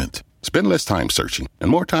right fitment. Spend less time searching and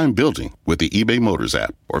more time building with the eBay Motors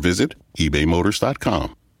app, or visit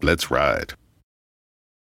ebaymotors.com. Let's ride.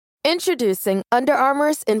 Introducing Under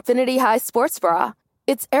Armour's Infinity High Sports Bra.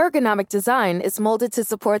 Its ergonomic design is molded to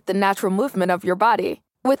support the natural movement of your body.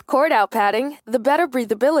 With cord-out padding, the better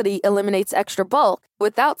breathability eliminates extra bulk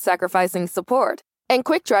without sacrificing support. And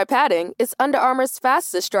quick-dry padding is Under Armour's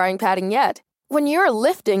fastest-drying padding yet. When you're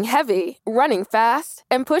lifting heavy, running fast,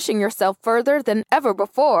 and pushing yourself further than ever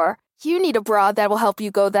before, you need a bra that will help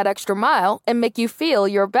you go that extra mile and make you feel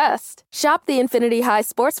your best. Shop the Infinity High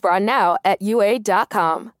Sports Bra now at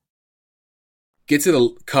UA.com. get to the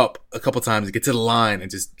cup a couple times, get to the line,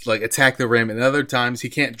 and just like attack the rim. And other times he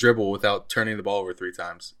can't dribble without turning the ball over 3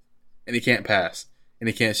 times, and he can't pass, and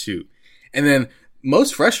he can't shoot. And then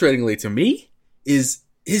most frustratingly to me is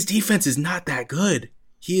his defense is not that good.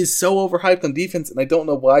 He is so overhyped on defense, and I don't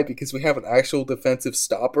know why, because we have an actual defensive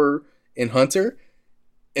stopper in Hunter,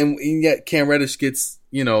 and yet Cam Reddish gets,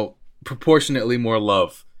 proportionately more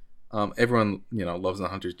love. Everyone, loves the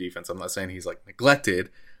Hunter's defense. I'm not saying he's like neglected,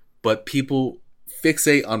 but people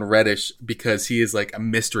fixate on Reddish because he is like a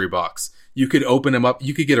mystery box. You could open him up,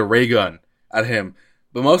 you could get a ray gun at him,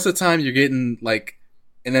 but most of the time you're getting like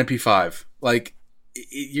an MP5. Like,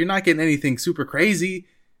 you're not getting anything super crazy.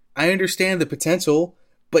 I understand the potential,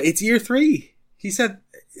 but it's year 3. He said,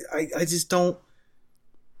 I just don't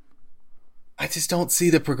see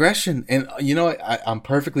the progression. And I'm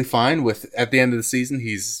perfectly fine with at the end of the season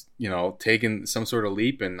he's taken some sort of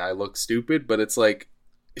leap and I look stupid, but it's like,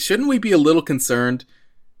 shouldn't we be a little concerned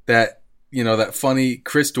that that funny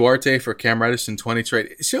Chris Duarte for Cam Reddish in 20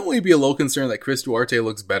 trade? Shouldn't we be a little concerned that Chris Duarte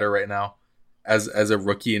looks better right now as a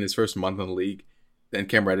rookie in his first month in the league than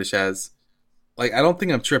Cam Reddish has? Like, I don't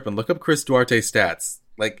think I'm tripping. Look up Chris Duarte's stats.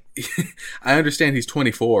 Like, I understand he's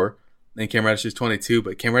 24 and Cam Reddish is 22,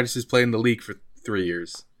 but Cam Reddish has played in the league for 3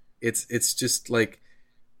 years. It's just like,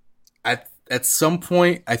 at some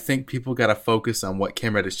point, I think people got to focus on what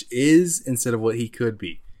Cam Reddish is instead of what he could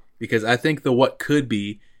be. Because I think the what could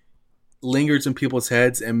be lingers in people's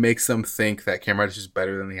heads and makes them think that Cam Reddish is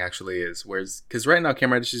better than he actually is. Because right now,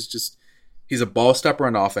 Cam Reddish is just, he's a ball stopper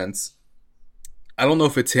on offense. I don't know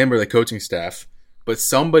if it's him or the coaching staff, but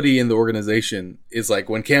somebody in the organization is like,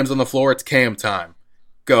 when Cam's on the floor, it's Cam time.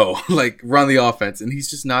 Go. Like, run the offense. And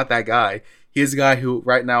he's just not that guy. He's a guy who,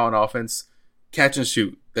 right now on offense, catch and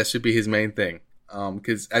shoot. That should be his main thing.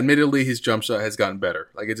 Because admittedly, his jump shot has gotten better.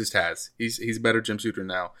 Like, it just has. He's a better jump shooter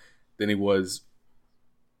now than he was,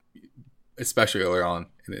 especially earlier on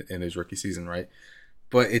in his rookie season, right?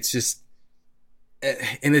 But it's just,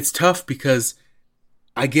 and it's tough because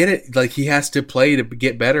I get it. Like, he has to play to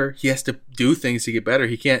get better. He has to do things to get better.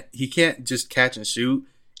 He can't just catch and shoot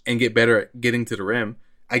and get better at getting to the rim.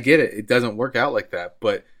 I get it. It doesn't work out like that,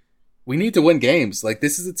 but we need to win games. Like,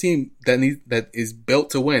 this is a team that is built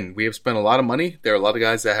to win. We have spent a lot of money. There are a lot of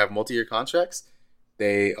guys that have multi-year contracts.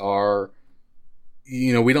 They are,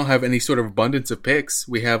 we don't have any sort of abundance of picks.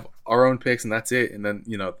 We have our own picks, and that's it. And then,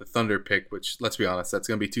 the Thunder pick, which, let's be honest, that's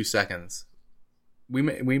going to be 2 seconds.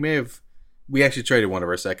 We actually traded one of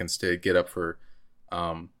our seconds to get up for,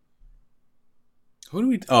 who do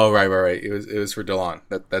we? Oh, right. It was for DeLon.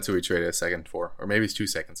 That's who we traded a second for, or maybe it's 2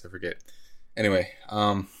 seconds. I forget. Anyway,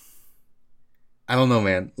 I don't know,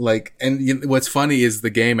 man. Like, and what's funny is the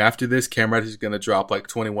game after this, Cam Reddish is going to drop like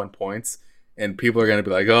 21 points, and people are going to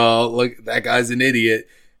be like, "Oh, look, that guy's an idiot."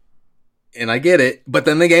 And I get it, but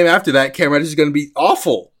then the game after that, Cam Reddish is going to be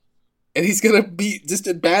awful, and he's going to be just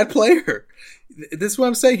a bad player. This is what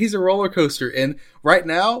I'm saying. He's a roller coaster, and right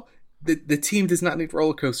now, the team does not need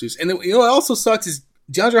roller coasters. And what also sucks is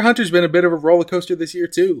DeAndre Hunter's been a bit of a roller coaster this year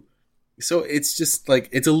too. So it's just like,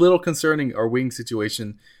 it's a little concerning, our wing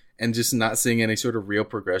situation, and just not seeing any sort of real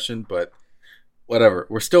progression. But whatever,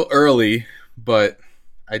 we're still early. But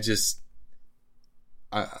I just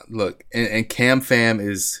look, and Cam Fam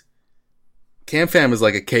is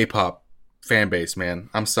like a K-pop fan base, man.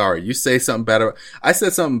 I'm sorry, you say something bad about. I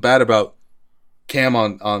said something bad about Cam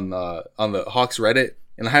on the Hawks Reddit,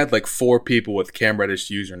 and I had like 4 people with Cam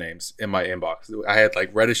Reddish usernames in my inbox. I had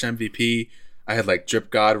like Reddish MVP. I had like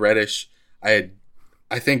Drip God Reddish. I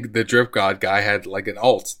think the Drip God guy had like an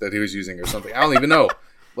alt that he was using or something. I don't even know.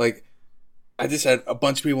 Like, I just had a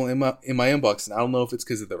bunch of people in my inbox, and I don't know if it's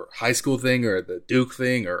because of the high school thing or the Duke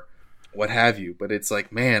thing or what have you. But it's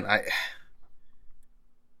like, man,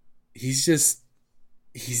 he's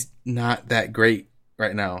not that great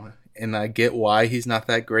right now. And I get why he's not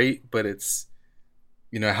that great, but it's,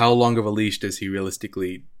 how long of a leash does he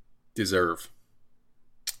realistically deserve?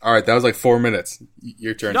 All right, that was like 4 minutes.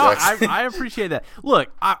 Your turn, No, Jackson. I appreciate that. Look,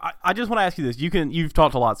 I just want to ask you this. You've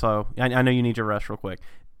talked a lot, so I know you need to rest real quick.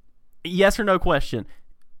 Yes or no question.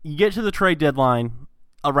 You get to the trade deadline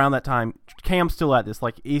around that time. Cam's still at this.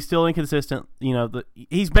 Like, he's still inconsistent.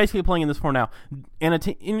 He's basically playing in this form now.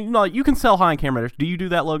 And you can sell high on Cam Reddish. Do you do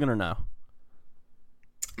that, Logan, or no?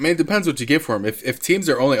 I mean, it depends what you get for him. If teams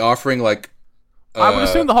are only offering like, I would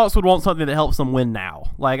assume the Hawks would want something that helps them win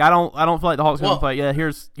now. Like, I don't feel like the Hawks are going to play. Yeah,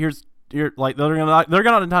 here's like they're not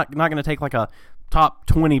going to take like a top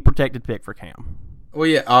 20 protected pick for Cam. Well,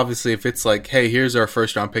 yeah, obviously, if it's like, hey, here's our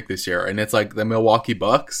first round pick this year, and it's like the Milwaukee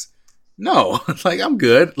Bucks, no, like, I'm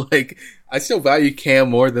good. Like, I still value Cam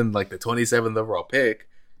more than like the 27th overall pick,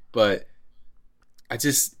 but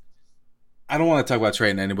I don't want to talk about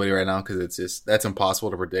trading anybody right now because that's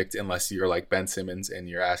impossible to predict unless you're like Ben Simmons and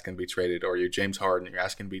you're asking to be traded, or you're James Harden and you're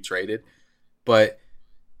asking to be traded. But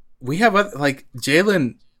we have like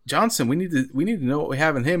Jalen Johnson. We need to know what we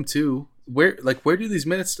have in him too. Where do these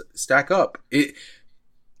minutes stack up?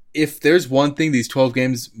 If there's one thing these 12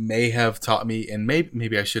 games may have taught me, and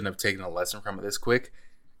maybe I shouldn't have taken a lesson from it this quick.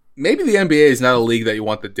 Maybe the NBA is not a league that you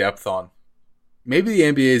want the depth on. Maybe the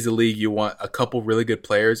NBA is a league you want a couple really good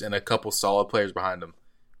players and a couple solid players behind them.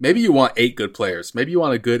 Maybe you want 8 good players. Maybe you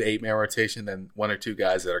want a good 8-man rotation than 1 or 2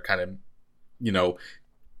 guys that are kind of,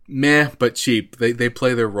 meh but cheap. They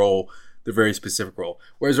play their role, their very specific role.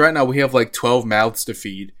 Whereas right now we have like 12 mouths to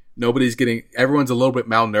feed. Everyone's a little bit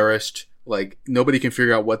malnourished. Like nobody can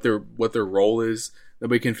figure out what their role is.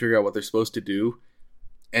 Nobody can figure out what they're supposed to do.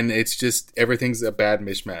 And it's just everything's a bad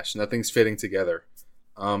mishmash. Nothing's fitting together.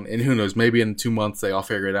 And who knows, maybe in 2 months they all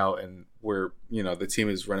figure it out and the team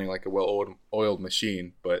is running like a well-oiled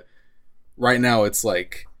machine. But right now it's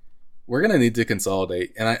like we're going to need to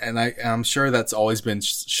consolidate. And I'm sure that's always been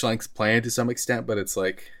Schlenk's plan to some extent, but it's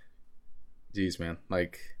like, geez, man,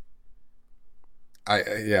 like,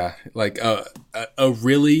 an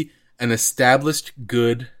established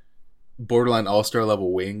good borderline all-star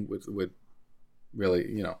level wing would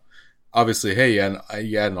really, obviously, hey, you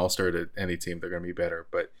add an all-star to any team, they're going to be better.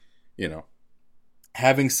 But,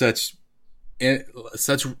 having such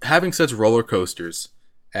roller coasters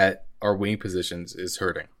at our wing positions is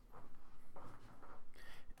hurting.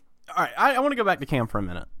 All right, I want to go back to Cam for a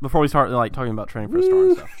minute before we start talking about training for a star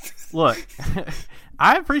and stuff. Look,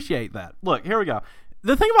 I appreciate that. Look, here we go.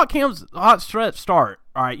 The thing about Cam's hot stretch start,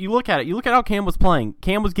 all right, you look at how Cam was playing.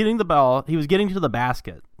 Cam was getting the ball. He was getting to the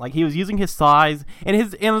basket. Like, he was using his size. And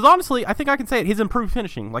it was honestly, I think I can say it, his improved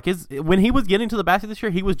finishing. Like, when he was getting to the basket this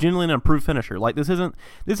year, he was genuinely an improved finisher. Like, this isn't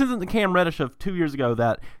the Cam Reddish of 2 years ago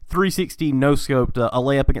that 360 no-scoped a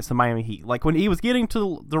layup against the Miami Heat. Like, when he was getting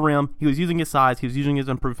to the rim, he was using his size, he was using his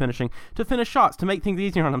improved finishing to finish shots, to make things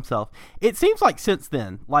easier on himself. It seems like since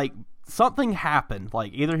then, like, something happened.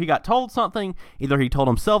 Like, either he got told something, either he told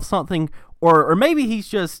himself something, or maybe he's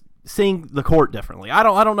just seeing the court differently. I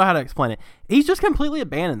don't know how to explain it. He's just completely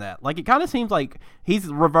abandoned that. Like, it kind of seems like he's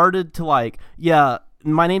reverted to like, yeah,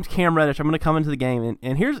 my name's Cam Reddish. I'm going to come into the game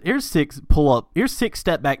and here's 6 pull-up. Here's 6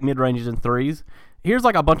 step-back mid-ranges and threes. Here's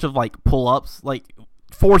like a bunch of like pull-ups, like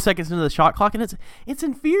 4 seconds into the shot clock, and it's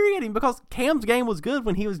infuriating because Cam's game was good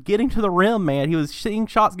when he was getting to the rim, man. He was seeing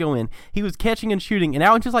shots go in. He was catching and shooting, and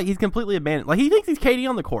now it's just like he's completely abandoned. Like, he thinks he's KD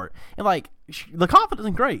on the court, and like, the confidence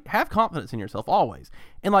is great. Have confidence in yourself always.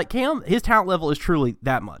 And like, Cam, his talent level is truly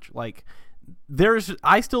that much. Like,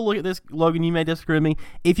 I still look at this, Logan, you may disagree with me.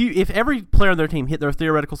 If every player on their team hit their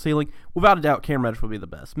theoretical ceiling, without a doubt, Cam Reddish would be the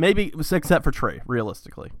best. Maybe except for Trey,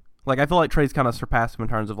 realistically. Like, I feel like Trey's kind of surpassed him in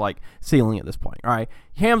terms of, like, ceiling at this point. All right?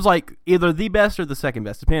 Cam's, like, either the best or the second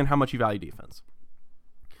best, depending on how much you value defense.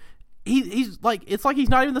 He's, like, it's like he's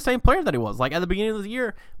not even the same player that he was. Like, at the beginning of the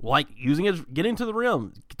year, like, getting to the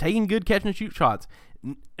rim, taking good catch and shoot shots.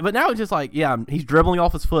 But now it's just like, yeah, he's dribbling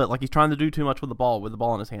off his foot. Like, he's trying to do too much with the ball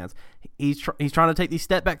in his hands. He's trying to take these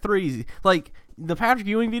step-back threes. Like, the Patrick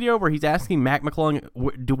Ewing video where he's asking Mac McClung,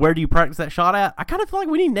 where do you practice that shot at? I kind of feel like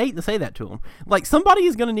we need Nate to say that to him. Like, somebody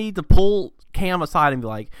is going to need to pull Cam aside and be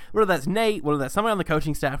like, whether that's Nate, whether that's somebody on the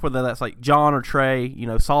coaching staff, whether that's, like, John or Trey,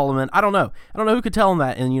 Solomon. I don't know. I don't know who could tell him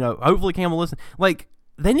that, and, hopefully Cam will listen. Like,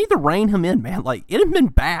 they need to rein him in, man. Like, it has been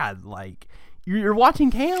bad. Like, you're watching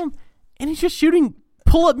Cam, and he's just shooting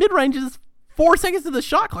pull-up mid-ranges 4 seconds to the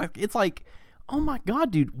shot clock. It's like, oh my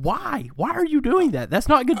God, dude, why? Why are you doing that? That's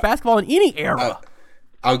not good basketball in any era.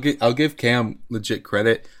 I'll give Cam legit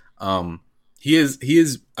credit. He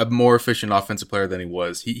is a more efficient offensive player than he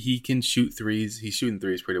was. He can shoot threes. He's shooting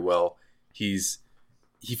threes pretty well. He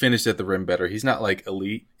finished at the rim better. He's not like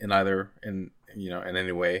elite in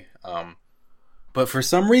any way. But for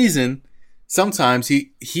some reason, sometimes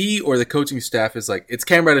he or the coaching staff is like, it's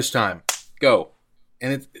Cam Reddish time. Go.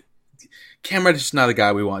 And Cam Reddish is not a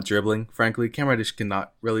guy we want dribbling, frankly. Cam Reddish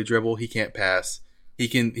cannot really dribble. He can't pass. He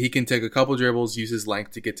can take a couple dribbles, use his length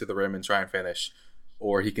to get to the rim and try and finish,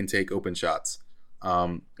 or he can take open shots.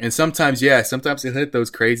 And sometimes he'll hit those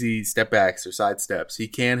crazy step backs or side steps. He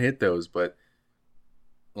can hit those, but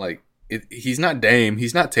like he's not Dame.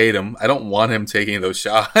 He's not Tatum. I don't want him taking those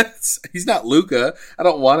shots. He's not Luka. I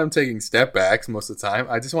don't want him taking step backs most of the time.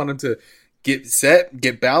 I just want him to get set,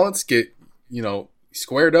 get balanced, get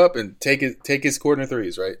squared up and take his corner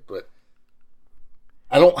threes, right? But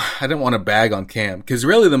I didn't want to bag on Cam because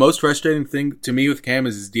really the most frustrating thing to me with Cam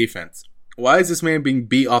is his defense. Why is this man being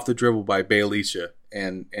beat off the dribble by Bjelica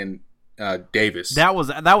and Davis. That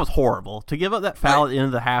was horrible. To give up that foul at the end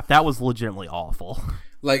of the half, that was legitimately awful.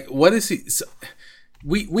 Like, what is he? So,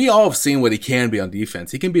 we all have seen what he can be on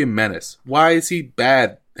defense. He can be a menace. Why is he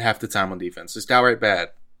bad half the time on defense? Just outright bad.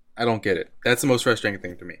 I don't get it. That's the most frustrating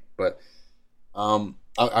thing to me. But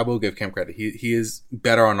I will give Cam credit. He is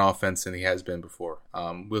better on offense than he has been before.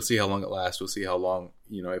 We'll see how long it lasts. We'll see how long,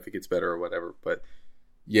 if it gets better or whatever. But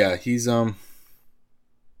yeah, he's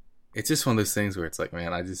it's just one of those things where it's like,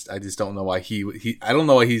 man, I just don't know why he I don't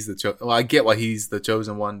know why he's well, I get why he's the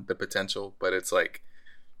chosen one, the potential, but it's like,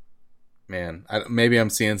 man, maybe I'm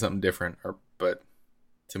seeing something different, but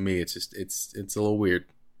to me, it's just it's a little weird.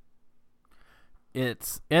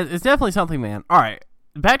 It's definitely something, man. All right,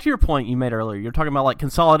 back to your point you made earlier. You're talking about like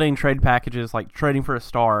consolidating trade packages, like trading for a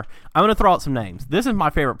star. I'm going to throw out some names. This is my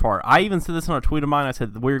favorite part. I even said this on a tweet of mine. I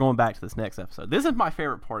said we're going back to this next episode. This is my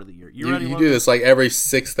favorite part of the year. You ready? You do this like every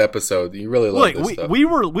 6th episode. You really love this stuff. We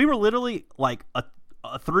were literally like a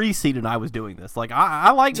 3 seed, and I was doing this. Like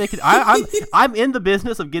I like making. I'm in the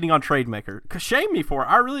business of getting on Trademaker. Shame me for it.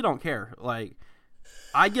 I really don't care. Like.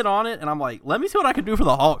 I get on it, and I'm like, let me see what I can do for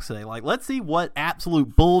the Hawks today. Like, let's see what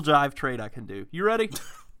absolute bull jive trade I can do. You ready?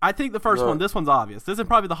 I think the first one, this one's obvious. This is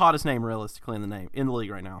probably the hottest name realistically in the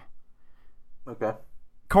league right now. Okay.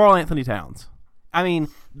 Karl Anthony Towns. I mean,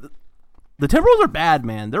 the Timberwolves are bad,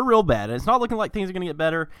 man. They're real bad, and it's not looking like things are going to get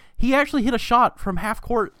better. He actually hit a shot from half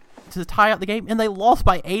court to tie out the game, and they lost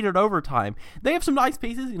by 8 at overtime. They have some nice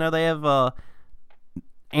pieces. They have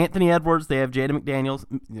Anthony Edwards, they have Jaden McDaniels.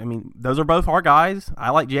 I mean, those are both our guys.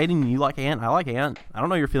 I like Jaden, you like Ant. I like Ant. I don't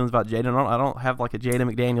know your feelings about Jaden. I don't have like a Jaden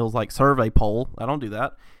McDaniels like survey poll. I don't do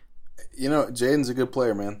that. Jaden's a good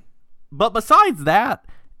player, man. But besides that,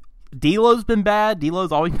 D'Lo's been bad.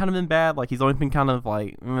 D'Lo's always kind of been bad. Like, he's always been kind of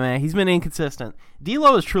like, meh. He's been inconsistent.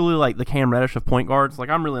 D'Lo is truly like the Cam Reddish of point guards. Like,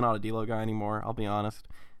 I'm really not a D'Lo guy anymore, I'll be honest.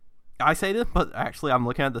 I say this, but actually, I'm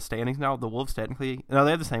looking at the standings now. The Wolves technically, they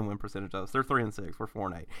have the same win percentage as us. They're 3-6. We're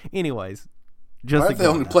 4-8. Anyways, just why have they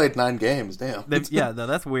only played 9 games? Damn. That's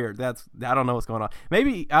weird. I don't know what's going on.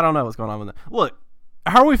 Maybe I don't know what's going on with it. Look,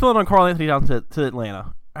 how are we feeling on Karl Anthony Towns to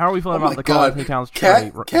Atlanta? How are we feeling about the Karl Anthony Towns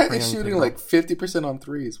trade? Cat is shooting like 50% on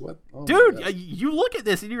threes. What? Oh, dude, you look at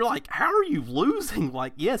this and you're like, how are you losing?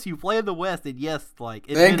 Like, yes, you play in the West, and yes, like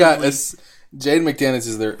they ain't got this. Jaden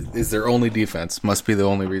McDaniels is their only defense. Must be the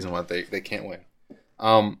only reason why they can't win.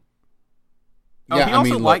 Yeah, he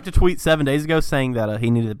also liked to tweet 7 days ago saying that he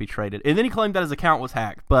needed to be traded, and then he claimed that his account was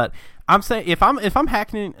hacked. But I'm saying if I'm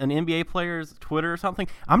hacking an NBA player's Twitter or something,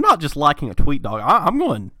 I'm not just liking a tweet, dog. I'm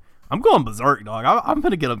going berserk, dog. I'm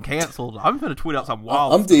gonna get them canceled. I'm gonna tweet out some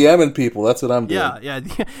wild. I'm DMing people. That's what I'm doing. Yeah.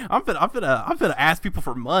 I'm gonna ask people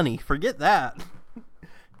for money. Forget that.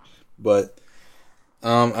 But,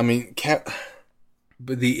 but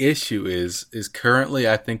the issue is currently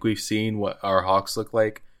I think we've seen what our Hawks look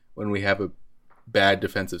like when we have a bad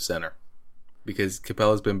defensive center, because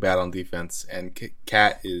Capella's been bad on defense and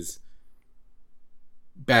Cat is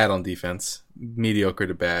bad on defense, mediocre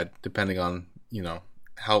to bad, depending on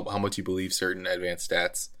how much you believe certain advanced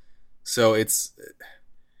stats. So it's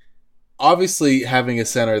obviously having a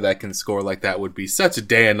center that can score like that would be such a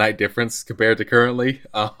day and night difference compared to currently.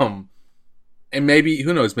 And maybe,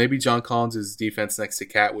 who knows, maybe John Collins' defense next to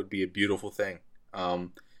Cat would be a beautiful thing.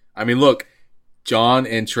 Look, John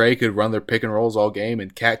and Trey could run their pick and rolls all game,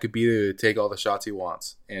 and Cat could be there to take all the shots he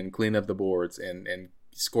wants and clean up the boards and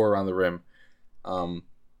score around the rim.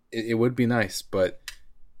 It would be nice, but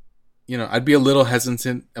I'd be a little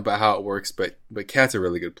hesitant about how it works, but Cat's a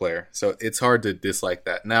really good player, so it's hard to dislike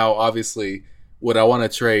that. Now, obviously, would I want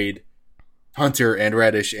to trade Hunter and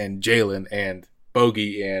Reddish and Jalen and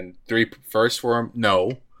Bogey and 3 firsts for him?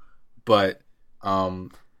 No, but I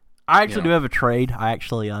actually do have a trade. I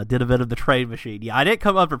actually did a bit of the trade machine. Yeah, I didn't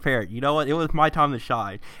come unprepared. You know what? It was my time to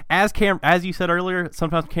shine. As you said earlier,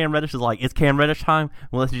 sometimes Cam Reddish is like, it's Cam Reddish time.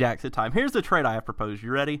 Well, it's Jackson time. Here's the trade I have proposed.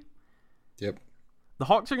 You ready? Yep. The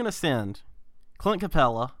Hawks are going to send Clint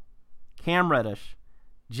Capella, Cam Reddish,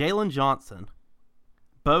 Jalen Johnson,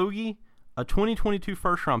 Bogey, a 2022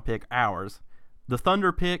 first-round pick, ours, the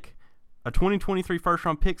Thunder pick, a 2023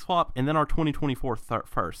 first-round pick swap, and then our 2024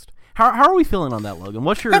 first. How are we feeling on that, Logan?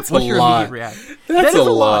 What's your immediate reaction? That's a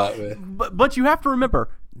lot, man. But you have to remember,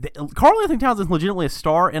 Karl Anthony Towns is legitimately a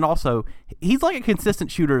star, and also he's like a consistent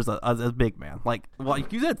shooter as a big man. Like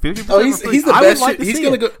you said, 50%. Oh, he's the best. He's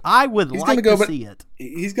going to go. I would like to see it.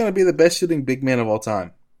 He's going to be the best shooting big man of all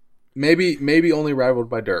time. Maybe only rivaled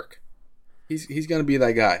by Dirk. He's going to be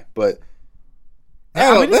that guy. But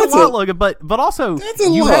it's a lot, Logan. But also that's a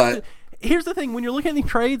lot. here's the thing: when you're looking at these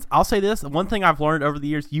trades, I'll say this: one thing I've learned over the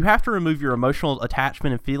years, you have to remove your emotional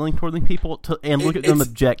attachment and feeling toward these people and look at them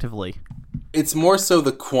objectively. It's more so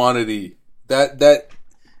the quantity that.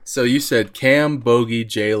 So you said Cam, Bogey,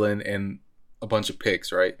 Jalen, and a bunch of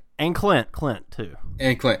picks, right? And Clint too.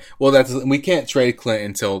 And Clint. Well, we can't trade Clint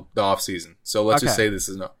until the offseason. So let's just say this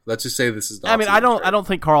is no. Let's just say this is. I mean, I don't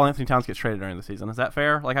think Karl Anthony Towns gets traded during the season. Is that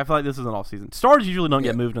fair? Like, I feel like this is an off season. Stars usually don't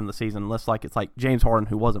get moved in the season unless it's like James Harden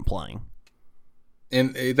who wasn't playing.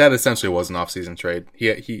 And that essentially was an off-season trade.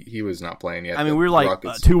 He was not playing yet. I mean, we were like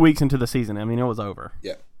 2 weeks into the season. I mean, it was over.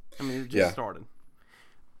 Yeah. I mean, it just started.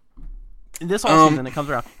 In this offseason, it comes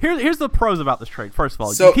around. Here's the pros about this trade. First of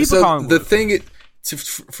all, you keep the thing,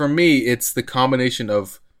 for me, it's the combination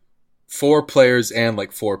of 4 players and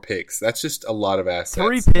like 4 picks. That's just a lot of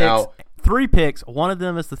assets. 3 picks. One of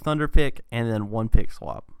them is the Thunder pick, and then 1 pick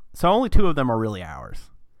swap. So only 2 of them are really ours.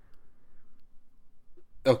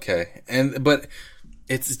 Okay, but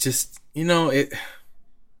it's just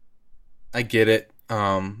I get it.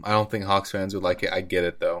 I don't think Hawks fans would like it. I get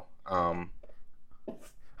it though.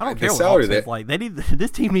 I don't care what Hawks fans like. They need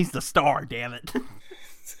this team needs the star. Damn it.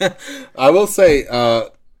 I will say,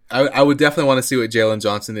 I would definitely want to see what Jalen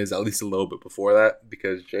Johnson is at least a little bit before that,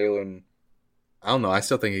 because Jalen, I don't know. I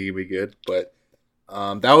still think he could be good, but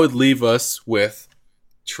that would leave us with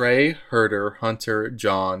Trey, Herter, Hunter,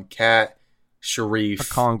 John, Cat, Sharif,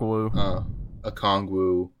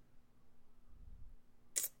 Okongwu.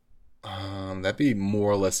 That'd be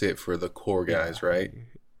more or less it for the core guys, right?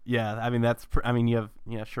 Yeah, I mean you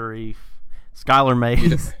have Sharif, Skylar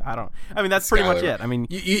Mays. Yeah. That's pretty much it. I mean,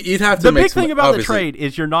 you'd have to. The big thing about the trade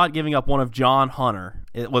is you're not giving up one of John Hunter.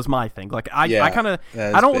 It was my thing. Like I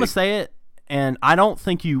don't want to say it, and I don't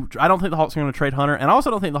think the Hawks are going to trade Hunter, and I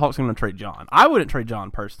also don't think the Hawks are going to trade John. I wouldn't trade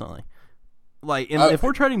John personally. Like, if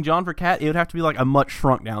we're trading John for Cat, it would have to be like a much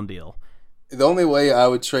shrunk down deal. The only way I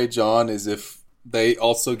would trade John is if they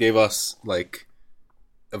also gave us like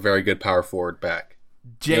a very good power forward back.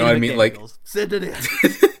 You know what I mean? Like, send it in.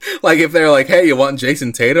 Like if they're like, "Hey, you want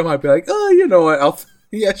Jason Tatum?" I'd be like, "Oh, you know what?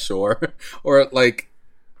 Yeah, sure." Or like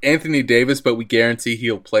Anthony Davis, but we guarantee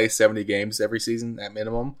he'll play 70 games every season at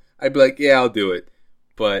minimum. I'd be like, "Yeah, I'll do it."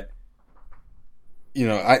 But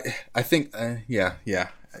I think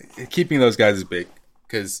keeping those guys is big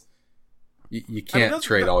because you can't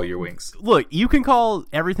trade all your wings. Look, you can call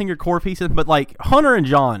everything your core pieces, but like Hunter and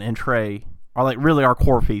John and Trey are like really our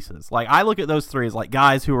core pieces. Like I look at those 3 as like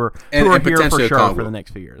guys who are here for sure for the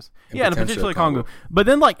next few years. And potentially Kongu. But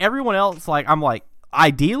then like everyone else, like I'm like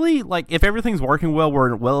ideally, like if everything's working well,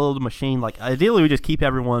 we're a well-oiled machine. Like ideally, we just keep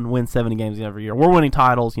everyone win 70 games every year. We're winning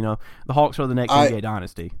titles. The Hawks are the next NBA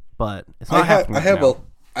dynasty. But it's not happening.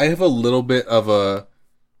 I have a little bit of a.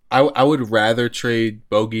 I would rather trade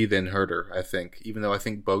Bogey than Herter, I think, even though I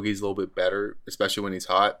think Bogey's a little bit better, especially when he's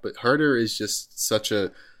hot. But Herter is just such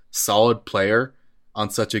a solid player on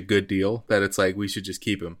such a good deal that it's like we should just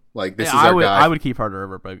keep him. Like this is our guy. I would keep Herter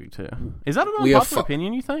over Bogey too. Is that an unpopular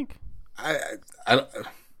opinion, you think? I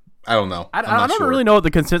don't know. I don't really know what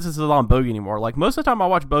the consensus is on Bogey anymore. Like most of the time I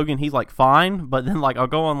watch Bogey and he's like fine, but then like I'll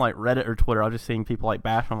go on like Reddit or Twitter, I'm just seeing people like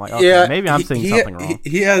bash him. I'm like, okay, maybe I'm seeing something wrong.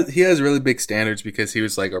 He has really big standards because he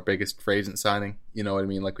was like our biggest free agent signing. You know what I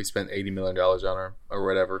mean? Like we spent $80 million on him or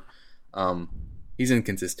whatever. He's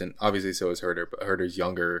inconsistent. Obviously, so is Herter, but Herter's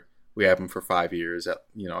younger. We have him for 5 years at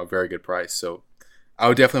a very good price. So I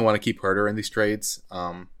would definitely want to keep Herter in these trades,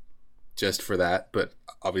 just for that. But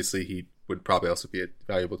obviously, he would probably also be a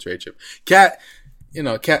valuable trade chip. Cat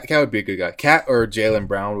would be a good guy. Cat or Jaylen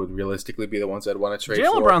Brown would realistically be the ones I'd want to trade for.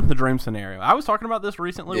 Jaylen Brown's the dream scenario. I was talking about this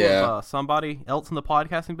recently with somebody else in the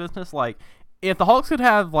podcasting business. Like, if the Hawks could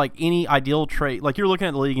have like any ideal trade, like you're looking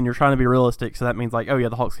at the league and you're trying to be realistic, so that means like, oh yeah,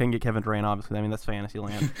 the Hawks can get Kevin Durant. Obviously, I mean that's fantasy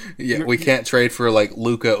land. We can't trade for like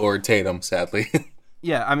Luka or Tatum, sadly.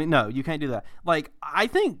 Yeah, I mean, no, you can't do that. Like, I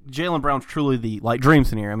think Jaylen Brown's truly the like dream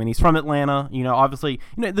scenario. I mean, he's from Atlanta. Obviously,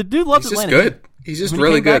 the dude loves Atlanta. He's just good. He's just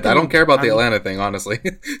really good. I don't care about the Atlanta thing, honestly.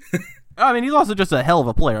 I mean, he's also just a hell of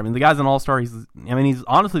a player. I mean, the guy's an all-star. He's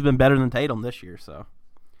honestly been better than Tatum this year. So,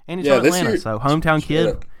 and he's from Atlanta, so hometown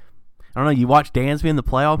kid. I don't know. You watch Dansby in the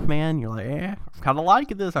playoffs, man. You're like, I'm kind of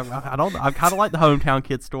liking this. I kind of like the hometown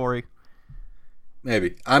kid story.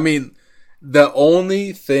 Maybe. I mean, the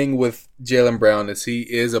only thing with Jaylen Brown is he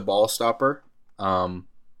is a ball stopper.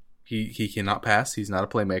 He cannot pass. He's not a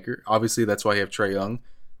playmaker. Obviously, that's why you have Trae Young.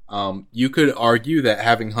 You could argue that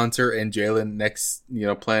having Hunter and Jalen next,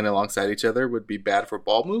 playing alongside each other would be bad for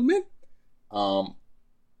ball movement. But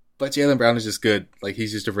Jaylen Brown is just good. Like,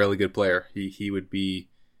 he's just a really good player.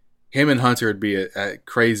 Him and Hunter would be a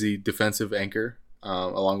crazy defensive anchor,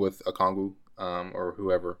 along with Okongwu. or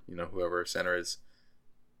whoever center is.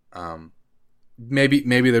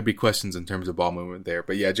 Maybe there'd be questions in terms of ball movement there,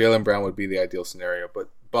 but yeah, Jaylen Brown would be the ideal scenario. But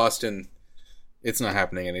Boston, it's not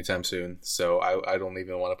happening anytime soon, so I don't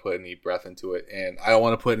even want to put any breath into it, and I don't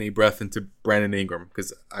want to put any breath into Brandon Ingram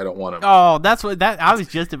because I don't want him. Oh, that's what I was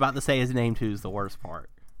just about to say. His name too is the worst part.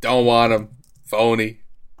 Don't want him. Phony.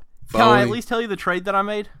 Can I at least tell you the trade that I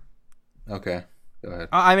made? Okay, go ahead.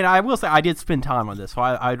 I mean, I will say I did spend time on this, so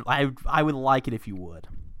I would like it if you would.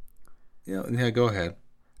 Yeah, go ahead.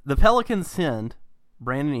 The Pelicans send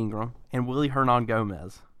Brandon Ingram and Willie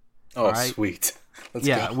Hernan-Gomez. Oh, right? Sweet. Let's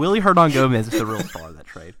go. Willie Hernan-Gomez is the real star of that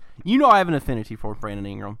trade. You know I have an affinity for Brandon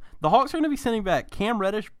Ingram. The Hawks are going to be sending back Cam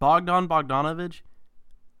Reddish, Bogdan Bogdanovic,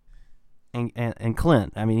 and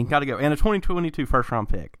Clint. I mean, he got to go. And a 2022 first-round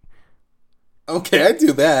pick. Okay, I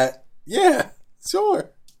do that. Yeah, sure.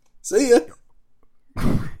 See ya.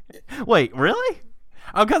 Wait, really?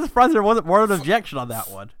 I'm kind of surprised there wasn't more of an objection on that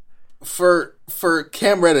one. For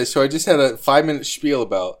Cam Reddish, who I just had a 5-minute spiel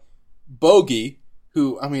about, Bogey,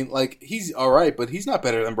 who, I mean, like, he's all right, but he's not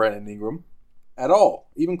better than Brandon Ingram at all,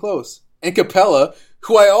 even close. And Capella,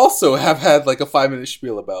 who I also have had like a 5-minute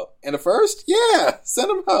spiel about. And a first? Yeah, send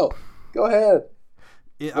him out. Go ahead.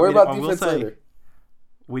 Worry about defense later.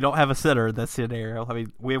 We don't have a center in that scenario. I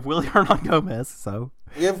mean, we have Willie Hernan-Gomez, so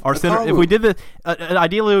we have our center. If we did this,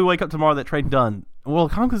 ideally we wake up tomorrow that trade done. Well,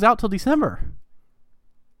 Conkling's out till December.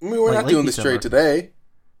 I mean, we're not doing this trade today.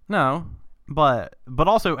 No, but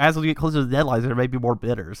also as we get closer to the deadlines, there may be more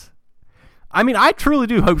bidders. I mean, I truly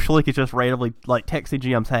do hope Schlick is just randomly like texting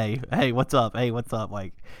GMs, "Hey, what's up? Hey, what's up?"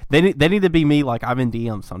 Like they need to be me. Like I'm in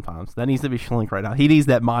DMs sometimes. That needs to be Schlick right now. He needs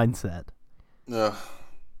that mindset. It's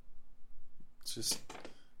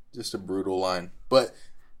just a brutal line. But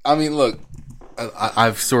I mean, look,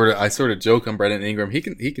 I sort of joke on Brandon Ingram. He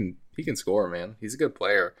can score, man. He's a good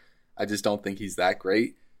player. I just don't think he's that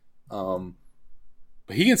great. But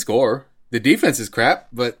he can score. The defense is crap,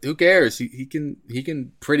 but who cares? He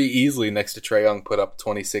can pretty easily next to Trae Young put up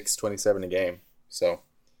 26, 27 a game. So,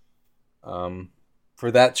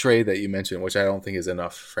 for that trade that you mentioned, which I don't think is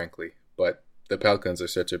enough, frankly, but the Pelicans are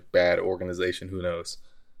such a bad organization. Who knows?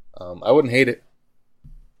 I wouldn't hate it.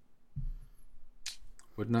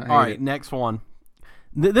 Would not hate it. All right, next one.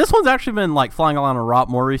 This one's actually been like flying around a lot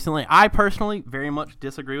more recently. I personally very much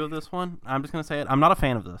disagree with this one. I'm just going to say it. I'm not a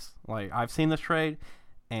fan of this. Like I've seen this trade,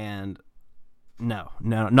 and no,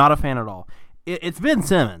 not a fan at all. It's Ben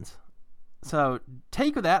Simmons. So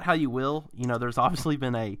take with that how you will. You know, there's obviously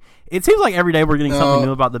been it seems like every day we're getting something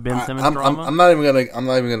new about the Ben Simmons drama. I'm not even gonna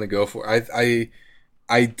go for it.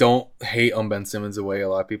 I don't hate on Ben Simmons the way a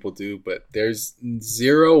lot of people do, but there's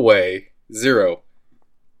zero way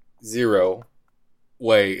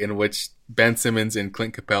in which Ben Simmons and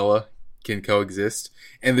Clint Capella can coexist.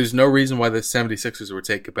 And there's no reason why the 76ers would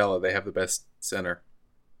take Capella. They have the best center.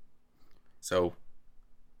 So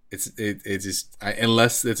it's just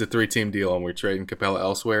unless it's a 3-team deal and we're trading Capella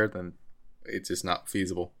elsewhere, then it's just not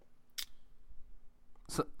feasible.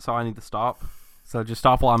 So I need to stop. So just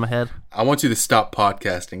stop while I'm ahead. I want you to stop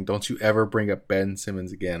podcasting. Don't you ever bring up Ben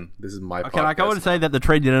Simmons again. This is my podcast. Can I go and say that the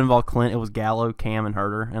trade didn't involve Clint? It was Gallo, Cam, and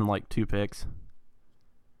Herter, and like 2 picks.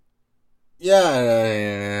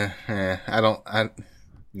 Yeah, nah. I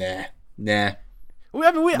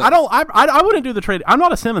wouldn't do the trade. I'm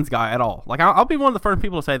not a Simmons guy at all. Like I'll be one of the first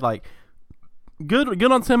people to say like,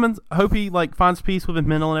 good on Simmons. Hope he like finds peace with his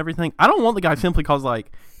mental and everything. I don't want the guy simply because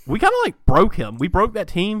like we kind of like broke him. We broke that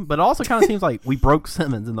team, but it also kind of seems like we broke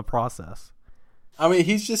Simmons in the process. I mean,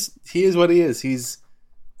 he is what he is. He's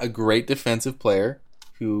a great defensive player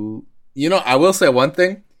who, I will say one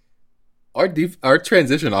thing. Our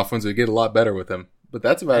transition offense would get a lot better with him, but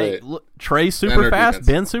that's about it. Look, Trae's super fast, defense.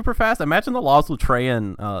 Ben's super fast. Imagine the loss with Trae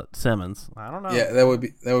and Simmons. I don't know. Yeah, that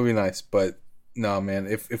would be nice, but no, man.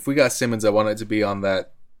 If we got Simmons, I want it to be on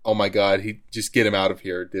that. Oh my God, he just get him out of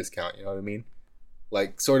here discount. You know what I mean?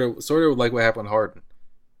 Like sort of like what happened to Harden.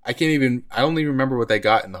 I don't even remember what they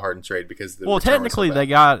got in the Harden trade because technically they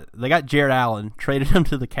got Jared Allen, traded him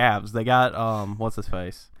to the Cavs. They got what's his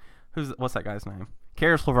face? What's that guy's name?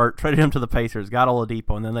 Karis LeVert, traded him to the Pacers, got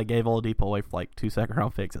Oladipo, and then they gave Oladipo away for like 2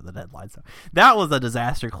 second-round picks at the deadline. So that was a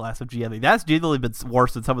disaster class of GME. That's generally been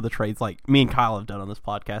worse than some of the trades like me and Kyle have done on this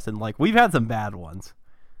podcast, and like we've had some bad ones.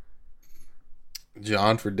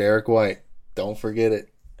 John for Derek White. Don't forget it.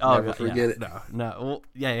 Never forget it. No. Well,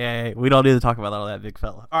 yeah. We don't need to talk about all that big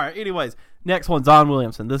fella. All right, anyways, next one, Zion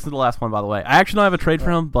Williamson. This is the last one, by the way. I actually don't have a trade for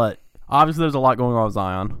him, but obviously there's a lot going on with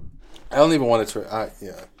Zion. I don't even want to trade.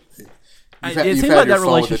 You've it seems had like your that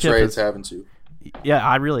fun with the relationship trades, haven't you? Yeah,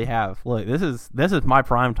 I really have. Look, this is my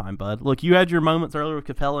prime time, bud. Look, you had your moments earlier with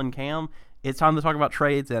Capella and Cam. It's time to talk about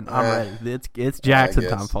trades, and I'm ready. It's Jackson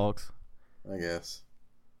time, folks. I guess.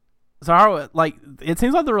 So, it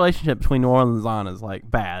seems like the relationship between New Orleans and Zion is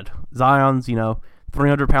bad. Zion's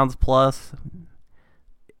 300 pounds plus.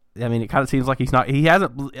 I mean, it kind of seems like he's not. He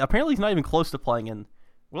hasn't. Apparently, he's not even close to playing in.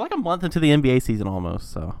 We're like a month into the NBA season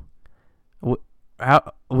almost. So,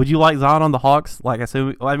 how would you like Zion on the Hawks? Like I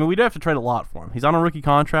said, we do have to trade a lot for him. He's on a rookie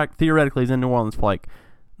contract. Theoretically, he's in New Orleans for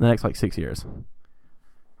the next 6 years.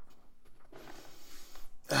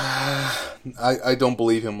 I don't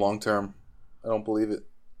believe him long term. I don't believe it.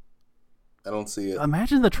 I don't see it.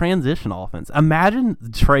 Imagine the transition offense.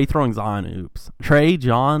 Imagine Trey throwing Zion oops. Trey,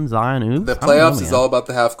 John, Zion oops. The playoffs is all about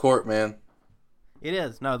the half court, man. It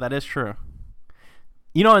is. No, that is true.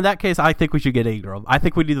 In that case, I think we should get Ingram. I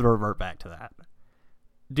think we need to revert back to that.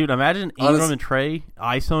 Dude, imagine Ingram and Trey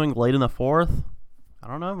ISOing late in the fourth. I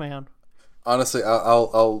don't know, man. Honestly,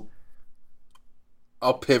 I'll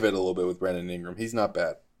pivot a little bit with Brandon Ingram. He's not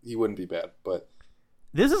bad. He wouldn't be bad, but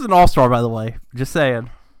this is an all-star, by the way. Just saying.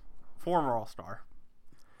 Former all-star.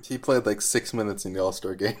 He played 6 minutes in the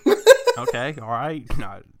all-star game. Okay, all right.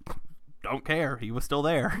 No, don't care. He was still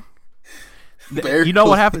there. Barely. You know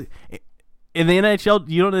what happened? In the NHL,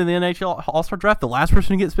 in the NHL all-star draft, the last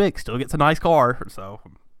person who gets picked still gets a nice car, so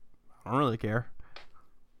I don't really care.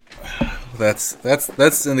 That's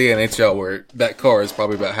in the NHL where that car is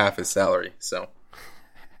probably about half his salary, so.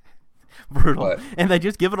 Brutal. But, and they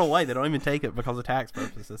just give it away. They don't even take it because of tax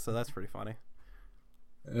purposes, so that's pretty funny.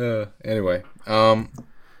 Anyway, I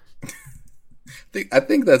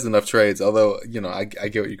think that's enough trades. Although I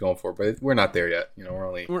get what you're going for, but we're not there yet.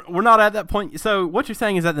 We're not at that point. So what you're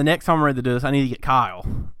saying is that the next time I'm ready to do this, I need to get Kyle.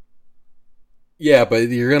 Yeah, but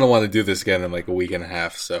you're gonna want to do this again in a week and a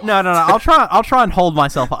half. So no. I'll try and hold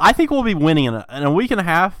myself. I think we'll be winning in a week and a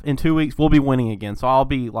half. In 2 weeks, we'll be winning again. So I'll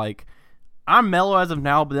be I'm mellow as of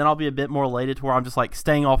now, but then I'll be a bit more elated to where I'm just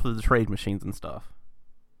staying off of the trade machines and stuff.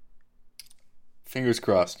 Fingers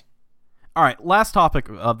crossed. All right, last topic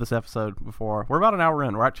of this episode. Before we're about an hour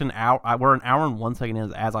in, we're actually an hour. We're an hour and 1 second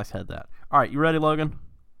in as I said that. All right, you ready, Logan?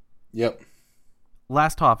 Yep.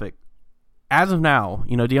 Last topic. As of now,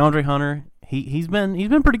 DeAndre Hunter, he's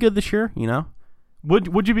been pretty good this year.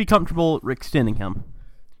 Would you be comfortable extending him?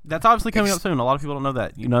 That's obviously coming up soon. A lot of people don't know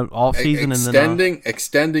that. Off season and then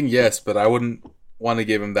extending, yes, but I wouldn't want to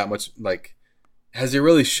give him that much. Has he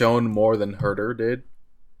really shown more than Herter did?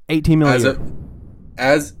 $18 million.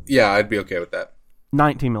 I'd be okay with that.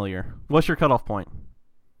 $19 million. What's your cutoff point?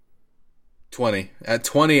 20. At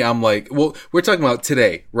 20, I'm well, we're talking about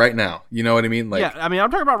today, right now. You know what I mean? Yeah, I mean, I'm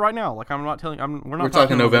talking about right now. I'm not telling. We're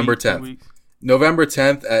talking November 10th. November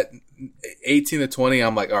 10th at 18 to 20.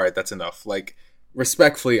 I'm all right, that's enough.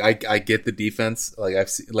 Respectfully, I get the defense.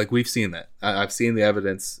 We've seen that. I've seen the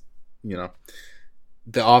evidence.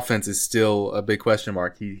 The offense is still a big question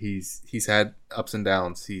mark. He's had ups and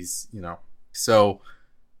downs. So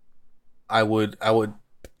I would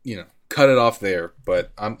cut it off there.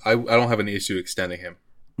 But I don't have any issue extending him.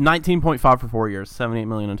 19.5 for 4 years, $78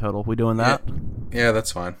 million in total. We doing that? Yeah,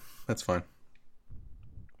 that's fine. That's fine.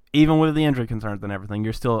 Even with the injury concerns and everything,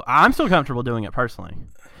 I'm still comfortable doing it personally.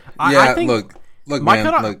 I think, look,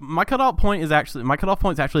 my cutoff point is actually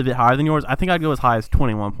a bit higher than yours. I think I'd go as high as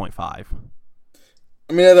 21.5.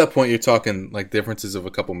 I mean, at that point, you're talking differences of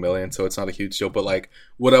a couple million, so it's not a huge deal. But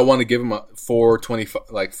would I want to give him 4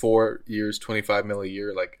 years, $25 million a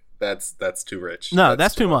year? That's too rich. No,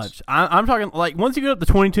 that's too much. I'm talking once you get up to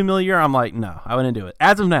 $22 million a year, I'm no, I wouldn't do it.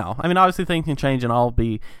 As of now, I mean, obviously things can change, and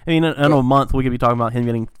in a month we could be talking about him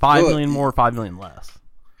getting $5 million more, $5 million less.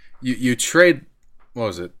 You trade, what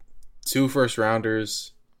was it, 2 first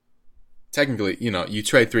rounders? Technically, you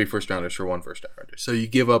trade 3 first rounders for 1 first rounder. So you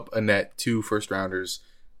give up a net 2 first rounders,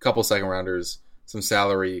 a couple second rounders, some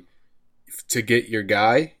salary to get your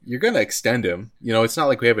guy. You're going to extend him. It's not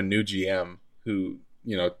like we have a new GM who,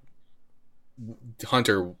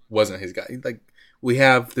 Hunter wasn't his guy. We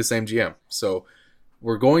have the same GM. So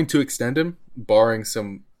we're going to extend him, barring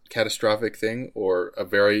some catastrophic thing or a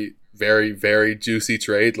very, very, very juicy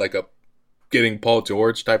trade, like a getting Paul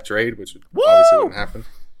George type trade, which obviously wouldn't happen.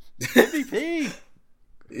 MVP.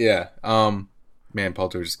 Yeah. Man, Paul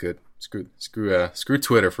George is good. Screw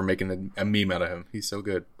Twitter for making a meme out of him. He's so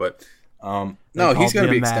good. But no, he's going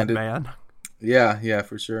to be extended. Man. Yeah,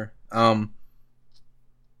 for sure. So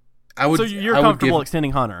you're comfortable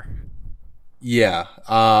extending Hunter? Yeah.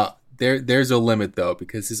 There's a limit though,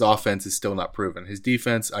 because his offense is still not proven. His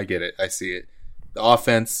defense, I get it. I see it. The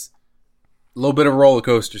offense, a little bit of a roller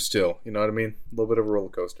coaster still. You know what I mean? A little bit of a roller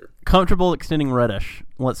coaster. Comfortable extending Reddish.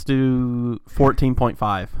 Let's do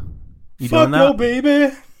 14.5. You Fuck doing that? no,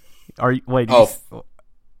 baby. Are you? Wait.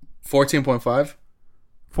 14.5?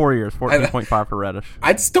 4 years, 14.5 for Reddish.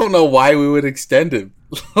 I just don't know why we would extend him.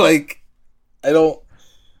 Like, I don't.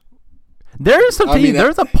 There is some team.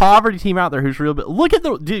 There's a poverty team out there who's real. But look at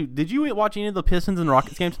the dude. Did you watch any of the Pistons and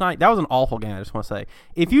Rockets game tonight? That was an awful game. I just want to say,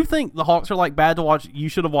 if you think the Hawks are like bad to watch, you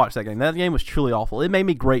should have watched that game. That game was truly awful. It made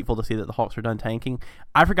me grateful to see that the Hawks are done tanking.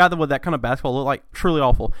 I forgot what that kind of basketball looked like. Truly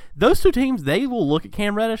awful. Those two teams, they will look at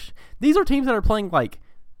Cam Reddish. These are teams that are playing like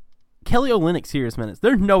Kelly Olynyk serious minutes.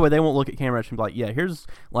 There's no way they won't look at Cam Reddish and be like, yeah, here's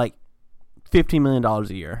like $15 million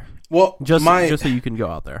a year. Well, just so you can go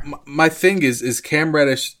out there. My thing is Cam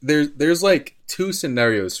Reddish. There's like two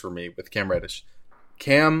scenarios for me with Cam Reddish.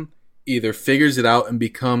 Cam either figures it out and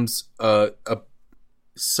becomes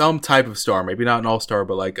some type of star, maybe not an all-star,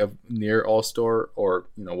 but like a near all-star or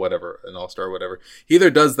whatever, an all-star, whatever. He either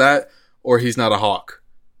does that or he's not a Hawk.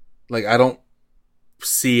 Like, I don't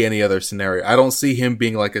see any other scenario. I don't see him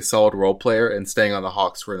being like a solid role player and staying on the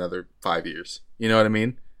Hawks for another 5 years. You know what I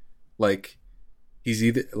mean? Like. He's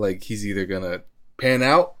either gonna pan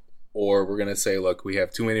out, or we're gonna say, look, we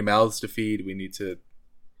have too many mouths to feed. We need to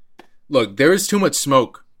look. There is too much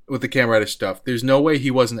smoke with the Cam Reddish stuff. There's no way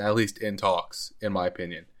he wasn't at least in talks, in my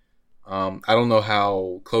opinion. I don't know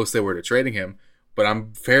how close they were to trading him, but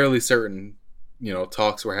I'm fairly certain,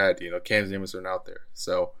 talks were had. Cam's name wasn't out there,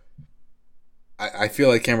 so I feel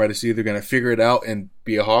like Cam Reddish is either gonna figure it out and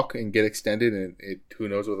be a Hawk and get extended, and who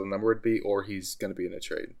knows what the number would be, or he's gonna be in a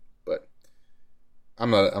trade. But I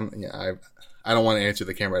don't want to answer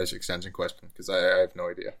the Cam Reddish extension question because I have no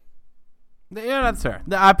idea. Yeah, that's fair.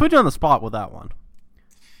 I put you on the spot with that one.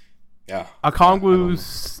 Yeah.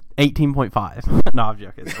 Okongwu's 18.5. No, I'm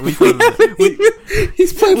joking.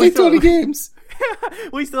 He's played like 20 games.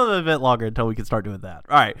 We still have a bit longer until we can start doing that.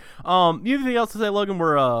 All right. You have anything else to say, Logan?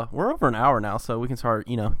 We're over an hour now, so we can start,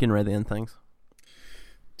 getting ready to end things.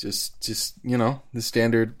 Just the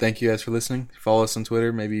standard. Thank you guys for listening. Follow us on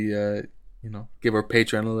Twitter. Maybe give our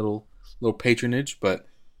Patreon a little patronage, but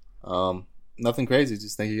nothing crazy.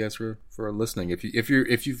 Just thank you guys for listening. If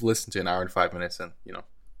you've listened to an hour and 5 minutes, then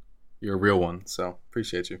you're a real one. So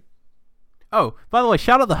appreciate you. Oh, by the way,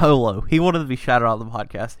 shout out to Holo. He wanted to be shouted out on the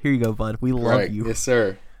podcast. Here you go, bud. We love you. Yes,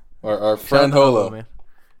 sir. Our friend Holo. Man.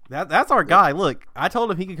 That's our guy. Look, I told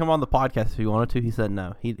him he could come on the podcast if he wanted to. He said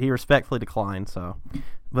no. He respectfully declined. So,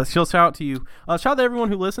 but still, shout out to you. Shout out to everyone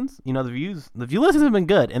who listens. The view listens have been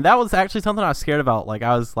good, and that was actually something I was scared about. Like,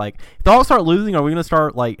 I was like, if the Hawks start losing, are we going to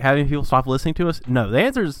start like having people stop listening to us? No, the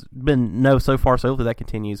answer's been no so far. So hopefully that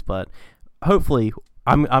continues. But hopefully,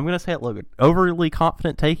 I'm going to say it, Logan. Overly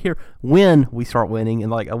confident take here. When we start winning in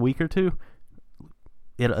like a week or two,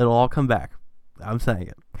 it'll all come back. I'm saying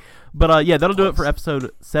it. But yeah, that'll do it for episode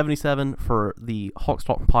 77 for the Hawks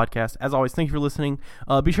Talk podcast. As always, thank you for listening.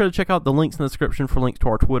 Be sure to check out the links in the description for links to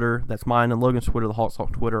our Twitter. That's mine and Logan's Twitter, the Hawks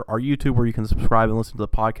Talk Twitter, our YouTube where you can subscribe and listen to the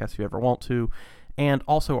podcast if you ever want to, and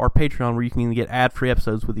also our Patreon where you can get ad-free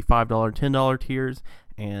episodes with the $5 and $10 tiers.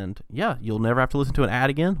 And yeah, you'll never have to listen to an ad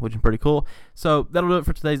again, which is pretty cool. So that'll do it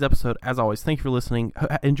for today's episode. As always, thank you for listening.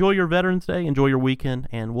 Enjoy your Veterans Day, enjoy your weekend,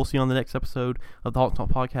 and we'll see you on the next episode of the Hawks Talk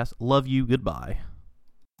podcast. Love you. Goodbye.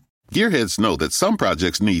 Gearheads know that some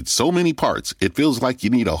projects need so many parts, it feels like you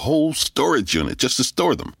need a whole storage unit just to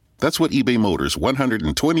store them. That's what eBay Motors'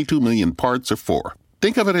 122 million parts are for.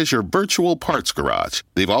 Think of it as your virtual parts garage.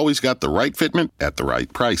 They've always got the right fitment at the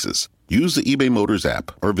right prices. Use the eBay Motors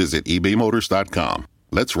app or visit ebaymotors.com.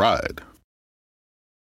 Let's ride.